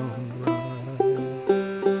come round right.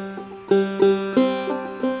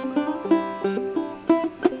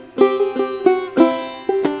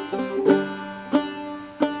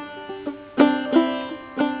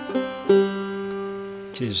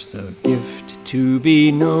 'Tis the gift to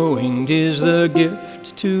be knowing, 'tis the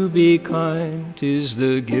gift to be kind, 'tis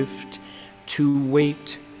the gift to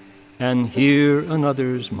wait and hear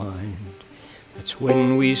another's mind. That's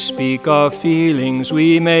when we speak our feelings,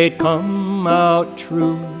 we may come out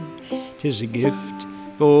true. 'Tis a gift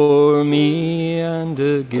for me and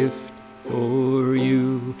a gift for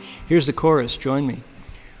you. Here's the chorus, join me.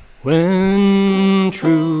 When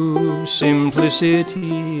true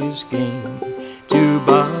simplicity is gained, to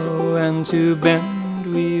bow and to bend,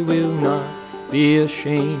 we will not be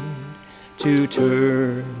ashamed. To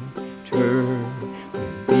turn will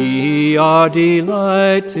be our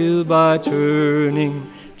delight, till by turning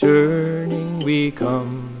we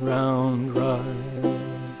come round right.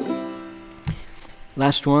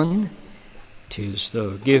 Last one. 'Tis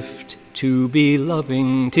the gift to be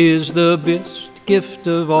loving, 'tis the best gift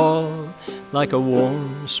of all, like a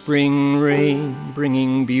warm spring rain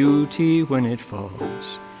bringing beauty when it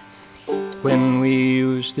falls. When we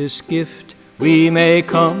use this gift, we may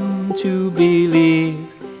come to believe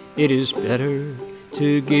it is better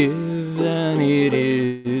to give than it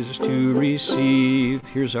is to receive.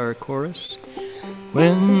 Here's our chorus.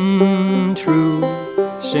 When true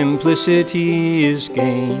simplicity is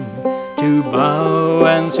gained, to bow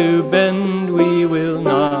and to bend, we will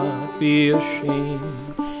not be ashamed.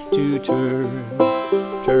 To turn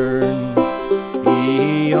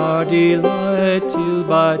be our delight, till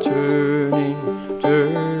by turning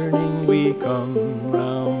we come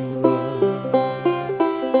round right.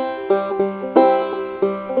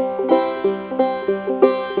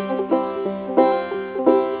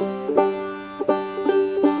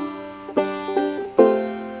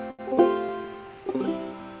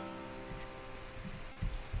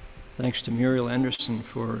 Thanks to Muriel Anderson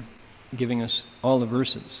for giving us all the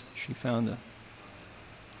verses. She found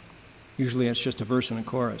usually it's just a verse and a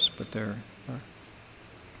chorus, but there are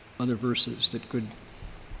other verses that good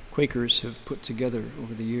Quakers have put together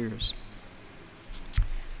over the years.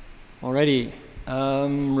 Alrighty,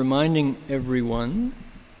 reminding everyone,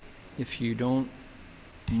 if you don't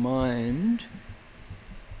mind,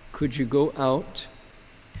 could you go out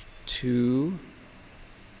to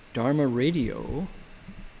Dharma Radio,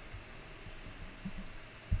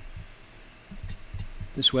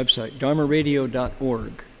 this website,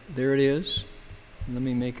 dharmaradio.org. There it is. Let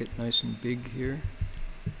me make it nice and big here.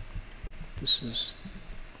 This is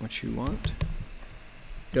what you want.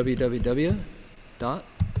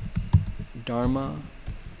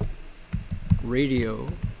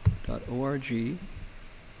 www.dharmaradio.org.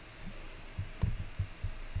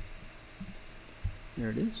 There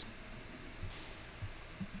it is.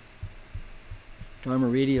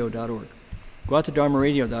 dharmaradio.org. Go out to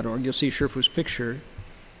dharmaradio.org. You'll see Sherfu's picture.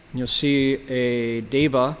 And you'll see a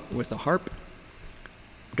deva with a harp.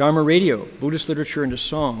 Dharma Radio, Buddhist literature into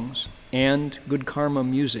songs, and good karma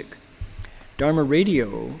music. Dharma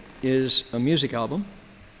Radio is a music album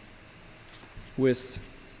with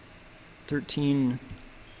 13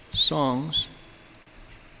 songs,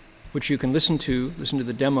 which you can listen to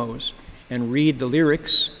the demos, and read the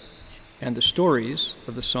lyrics and the stories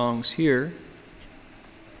of the songs here.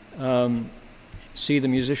 See the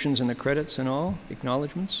musicians in the credits and all,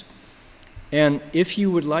 acknowledgments. And if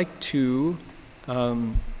you would like to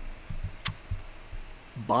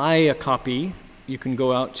buy a copy, you can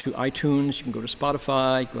go out to iTunes, you can go to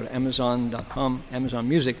Spotify, go to Amazon.com, Amazon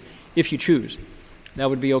Music, if you choose. That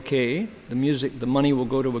would be okay. The money will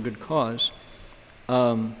go to a good cause.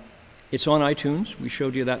 It's on iTunes. We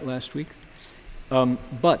showed you that last week.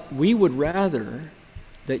 But we would rather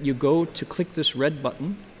that you go to click this red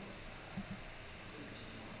button,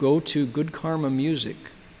 go to Good Karma Music.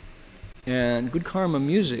 And Good Karma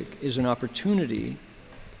Music is an opportunity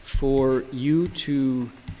for you to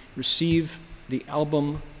receive the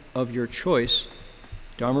album of your choice,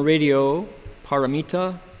 Dharma Radio,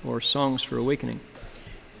 Paramita, or Songs for Awakening.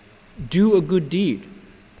 Do a good deed.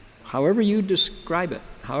 However you describe it,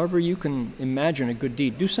 however you can imagine a good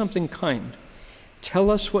deed, do something kind. Tell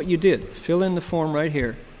us what you did. Fill in the form right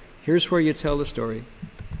here. Here's where you tell the story.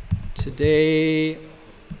 Today,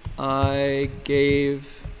 I gave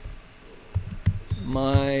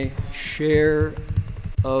my share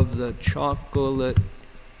of the chocolate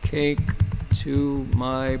cake to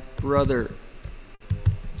my brother.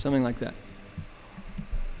 Something like that.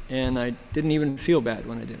 And I didn't even feel bad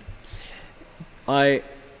when I did it. I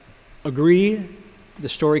agree the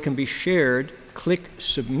story can be shared. Click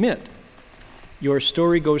submit. Your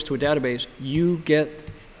story goes to a database. You get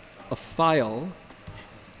a file,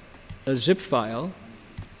 a zip file,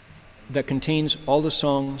 that contains all the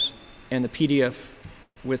songs and the PDF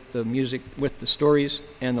with the music, with the stories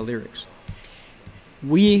and the lyrics.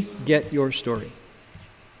 We get your story.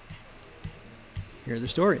 Here are the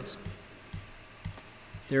stories.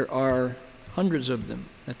 There are hundreds of them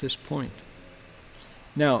at this point.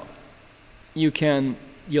 Now,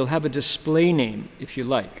 you'll have a display name if you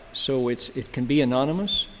like, so it can be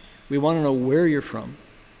anonymous. We want to know where you're from,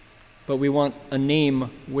 but we want a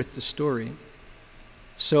name with the story.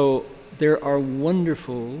 So there are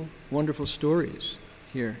wonderful, wonderful stories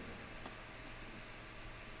here.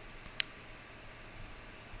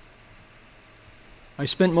 I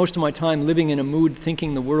spent most of my time living in a mood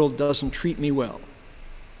thinking the world doesn't treat me well.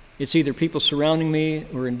 It's either people surrounding me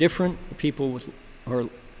who are indifferent, or people who are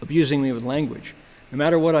abusing me with language. No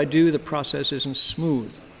matter what I do, the process isn't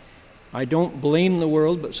smooth. I don't blame the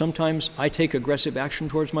world, but sometimes I take aggressive action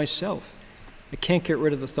towards myself. I can't get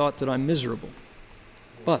rid of the thought that I'm miserable.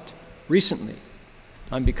 But recently,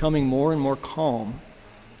 I'm becoming more and more calm.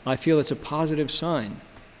 I feel it's a positive sign,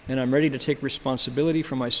 and I'm ready to take responsibility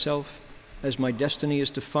for myself as my destiny is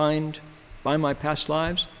defined by my past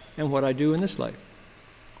lives and what I do in this life.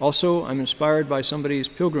 Also, I'm inspired by somebody's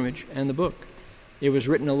pilgrimage and the book. It was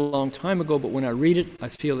written a long time ago, but when I read it, I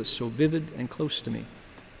feel it's so vivid and close to me.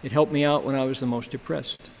 It helped me out when I was the most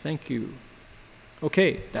depressed. Thank you.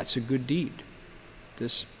 Okay, that's a good deed.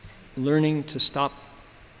 This learning to stop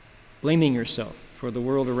blaming yourself for the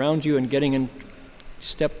world around you and getting in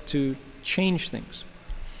step to change things.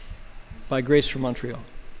 By Grace from Montreal.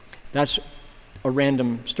 That's a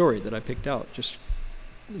random story that I picked out, just,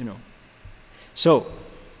 you know. So,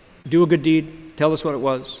 do a good deed, tell us what it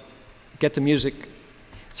was, get the music.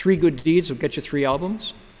 3 good deeds will get you 3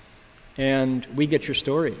 albums, and we get your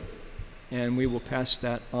story, and we will pass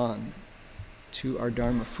that on to our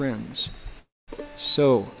Dharma friends.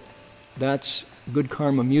 So, that's Good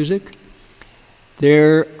Karma Music.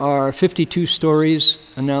 There are 52 stories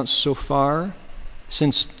announced so far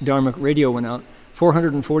since Dharma Radio went out,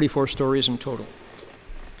 444 stories in total.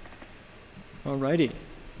 Alrighty,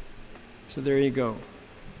 so there you go.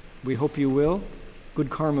 We hope you will.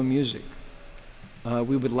 Good Karma Music.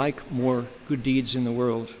 We would like more good deeds in the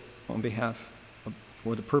world on behalf of,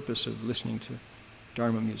 for the purpose of listening to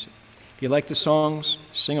Dharma music. If you like the songs,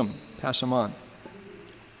 sing them, pass them on.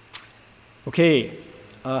 Okay,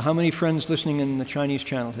 how many friends listening in the Chinese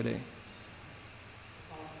channel today?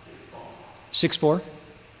 64?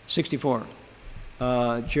 64.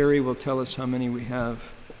 Jerry will tell us how many we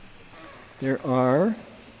have. There are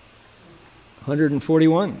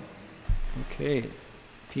 141. Okay,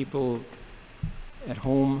 people at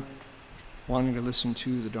home wanting to listen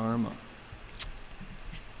to the Dharma.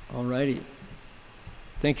 All righty.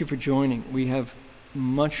 Thank you for joining. We have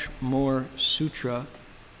much more sutra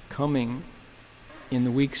coming in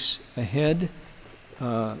the weeks ahead.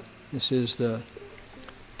 This is the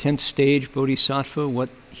 10th stage Bodhisattva, what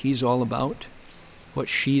he's all about, what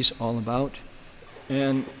she's all about.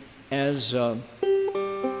 And as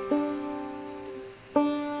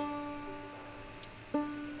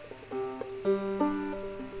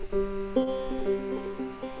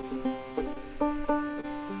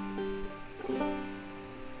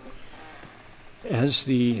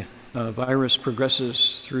the virus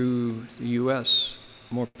progresses through the U.S.,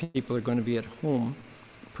 more people are going to be at home.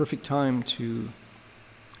 Perfect time to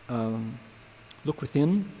look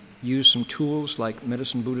within, use some tools like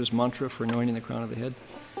Medicine Buddha's mantra for anointing the crown of the head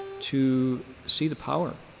to see the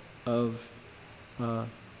power of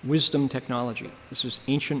wisdom technology. This is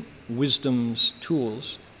ancient wisdom's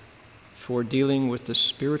tools for dealing with the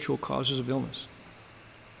spiritual causes of illness,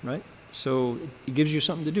 right? So it gives you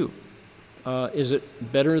something to do. Is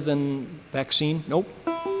it better than vaccine? Nope.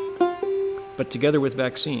 But together with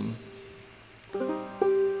vaccine,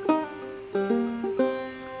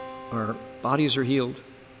 our bodies are healed,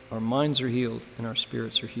 our minds are healed, and our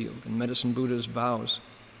spirits are healed. And Medicine Buddha's vows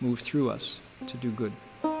move through us to do good.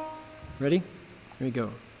 Ready? Here we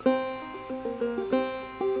go.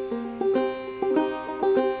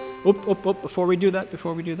 Before we do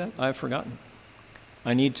that, I've forgotten.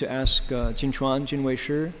 I need to ask Jinchuan, Jinwei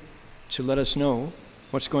Shi, to let us know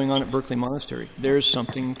what's going on at Berkeley Monastery. There's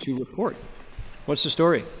something to report. What's the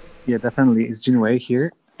story? Yeah, definitely. It's Jinwei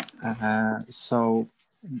here.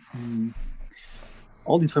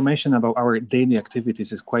 All information about our daily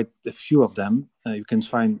activities is quite a few of them. You can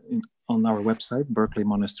find on our website,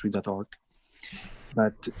 berkeleymonastery.org.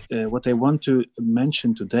 But what I want to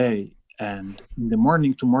mention today, and in the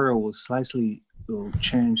morning tomorrow, will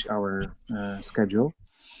change our schedule.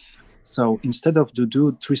 So instead of to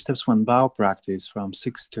do 3 steps, 1 bow practice from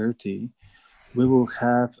 6:30, we will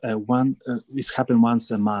have it's happened once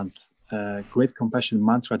a month, Great Compassion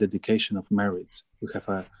Mantra Dedication of Merit. We have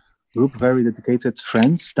a group very dedicated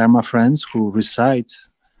friends, Dharma friends, who recite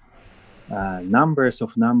numbers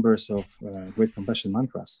of Great Compassion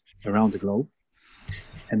Mantras around the globe.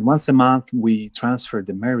 And once a month, we transfer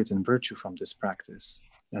the merit and virtue from this practice.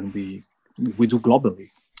 And we do globally,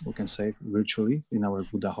 we can say virtually in our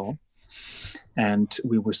Buddha hall. And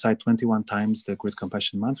we recite 21 times the Great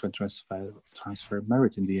Compassion Mantra and transfer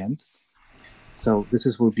merit in the end. So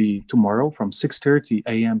will be tomorrow from 6:30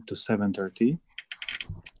 a.m. to 7:30.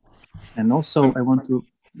 And also I want to...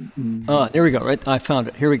 there we go, right? I found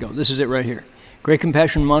it. Here we go. This is it right here. Great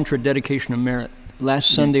Compassion Mantra Dedication of Merit.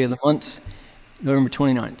 Last Sunday of the month, November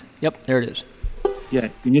 29th. Yep, there it is. Yeah,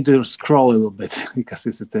 you need to scroll a little bit because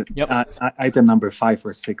this is the item number 5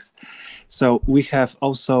 or 6. So we have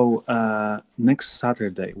also next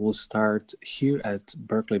Saturday, we'll start here at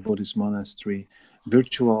Berkeley Buddhist Monastery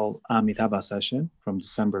virtual Amitabha session from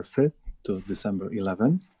December 5th to December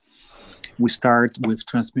 11th. We start with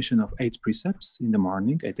transmission of 8 precepts in the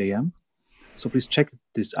morning, 8 a.m. So please check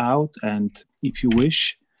this out. And if you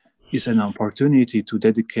wish, it's an opportunity to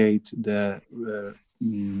dedicate the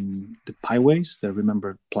pieways, the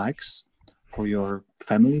remembered plaques, for your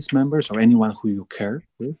family's members or anyone who you care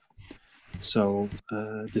with. So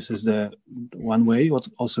this is the one way you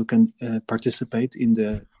also can participate in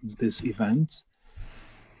this event.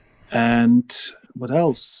 And what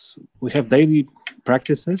else? We have daily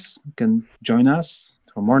practices. You can join us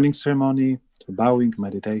for morning ceremony, to bowing,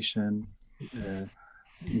 meditation,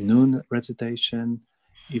 noon recitation,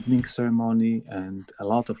 evening ceremony, and a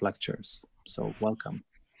lot of lectures. So welcome.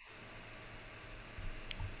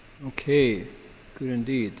 Okay, good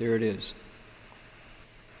indeed. There it is.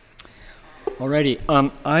 Alrighty.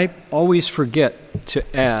 I always forget to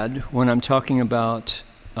add when I'm talking about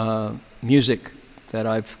music that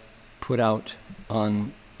I've put out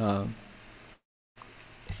on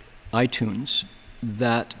iTunes,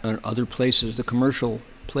 that other places, the commercial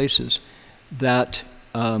places, that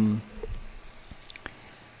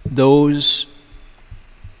those,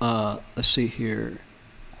 let's see here,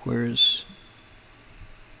 where's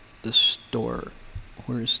the store?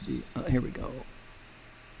 Where's the, here we go.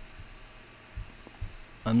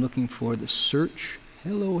 I'm looking for the search.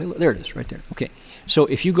 Hello, there it is, right there. Okay, so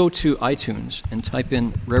if you go to iTunes and type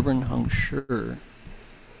in Reverend Heng Sure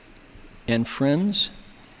and Friends,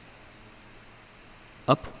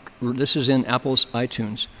 this is in Apple's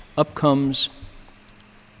iTunes, up comes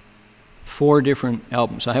 4 different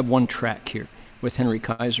albums. I have 1 track here with Henry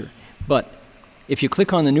Kaiser. But if you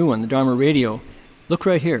click on the new one, the Dharma Radio, look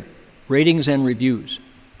right here, ratings and reviews.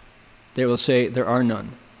 They will say there are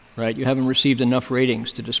none, right? You haven't received enough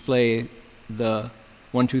ratings to display the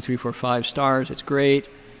 1, 2, 3, 4, 5 stars. It's great.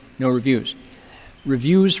 No reviews.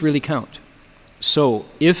 Reviews really count. So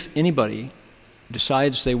if anybody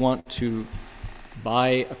decides they want to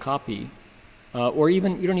buy a copy, or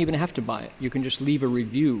even, you don't even have to buy it. You can just leave a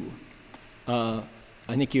review. I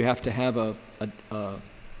think you have to have an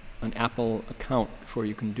Apple account before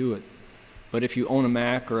you can do it. But if you own a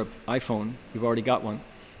Mac or an iPhone, you've already got one.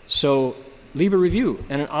 So leave a review,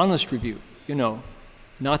 and an honest review, you know.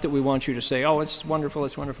 Not that we want you to say, oh, it's wonderful,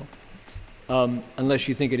 unless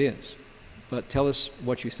you think it is. But tell us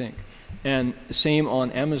what you think. And the same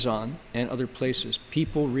on Amazon and other places.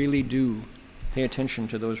 People really do pay attention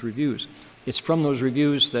to those reviews. It's from those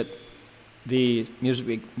reviews that the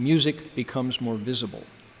music becomes more visible,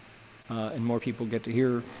 and more people get to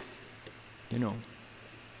hear, you know,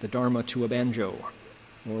 the Dharma to a banjo,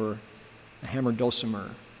 or a hammered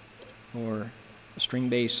dulcimer, or a string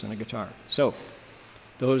bass and a guitar. So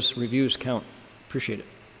those reviews count. Appreciate it.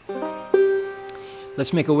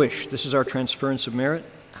 Let's make a wish. This is our transference of merit,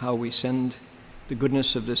 how we send the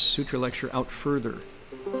goodness of this sutra lecture out further.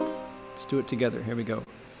 Let's do it together. Here we go.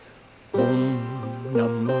 Om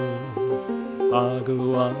Namo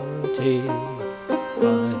Bhagavate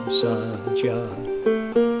Vasaja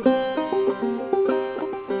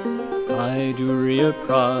Aidurya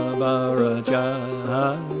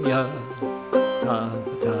Pravarajaya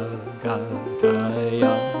Tathagata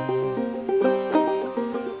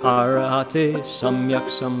Arahate Samyak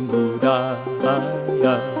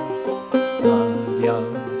Sambuddhaya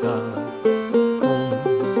Madhyata Om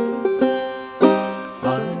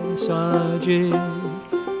Asaje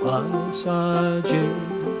asaje,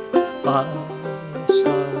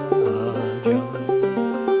 asajam.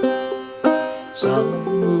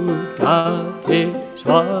 Samudgate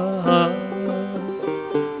swaha.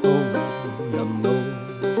 Om namo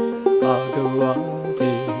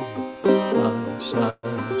bhagavate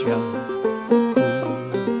vasajam.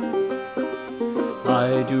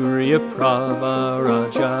 Aidurya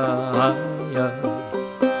pravarajaya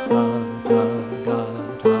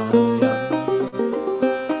Tathagata.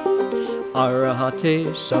 Arahate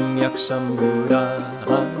samyak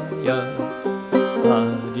sambuddhaya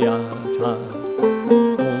Adyata.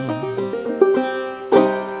 Om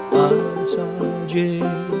Asaje,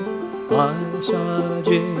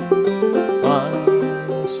 Asaje,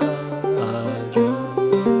 Asaja.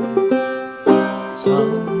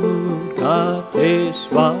 Samudgate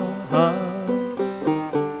swaha.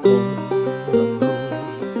 Om namo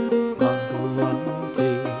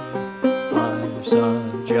bhagavate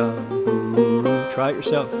vasajam. Try it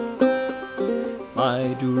yourself.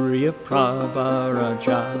 Aidurya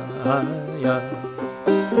pravarajaya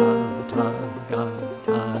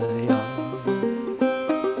Tathagata.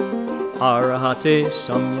 Arahate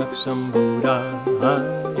samyak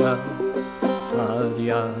sambuddhaya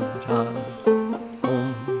Tadyata.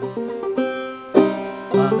 Om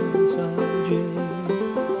Asaje,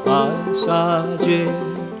 Asaje,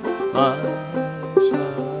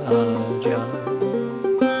 Asaja.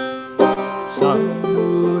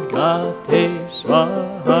 Samudgate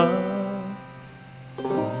swaha.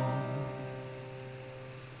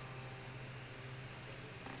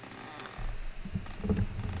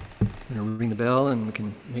 I'm going to ring the bell, and we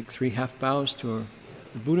can make 3 half bows to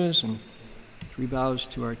the Buddhas and 3 bows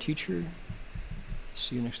to our teacher.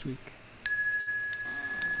 See you next week.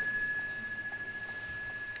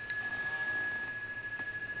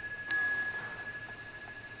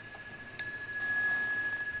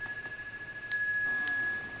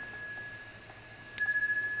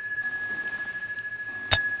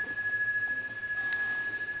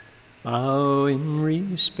 Bow in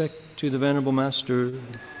respect to the Venerable Master.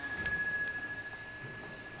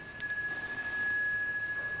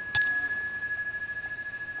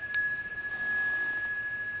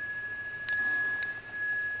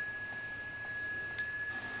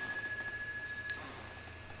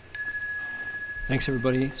 Thanks,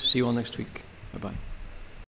 everybody. See you all next week. Bye-bye.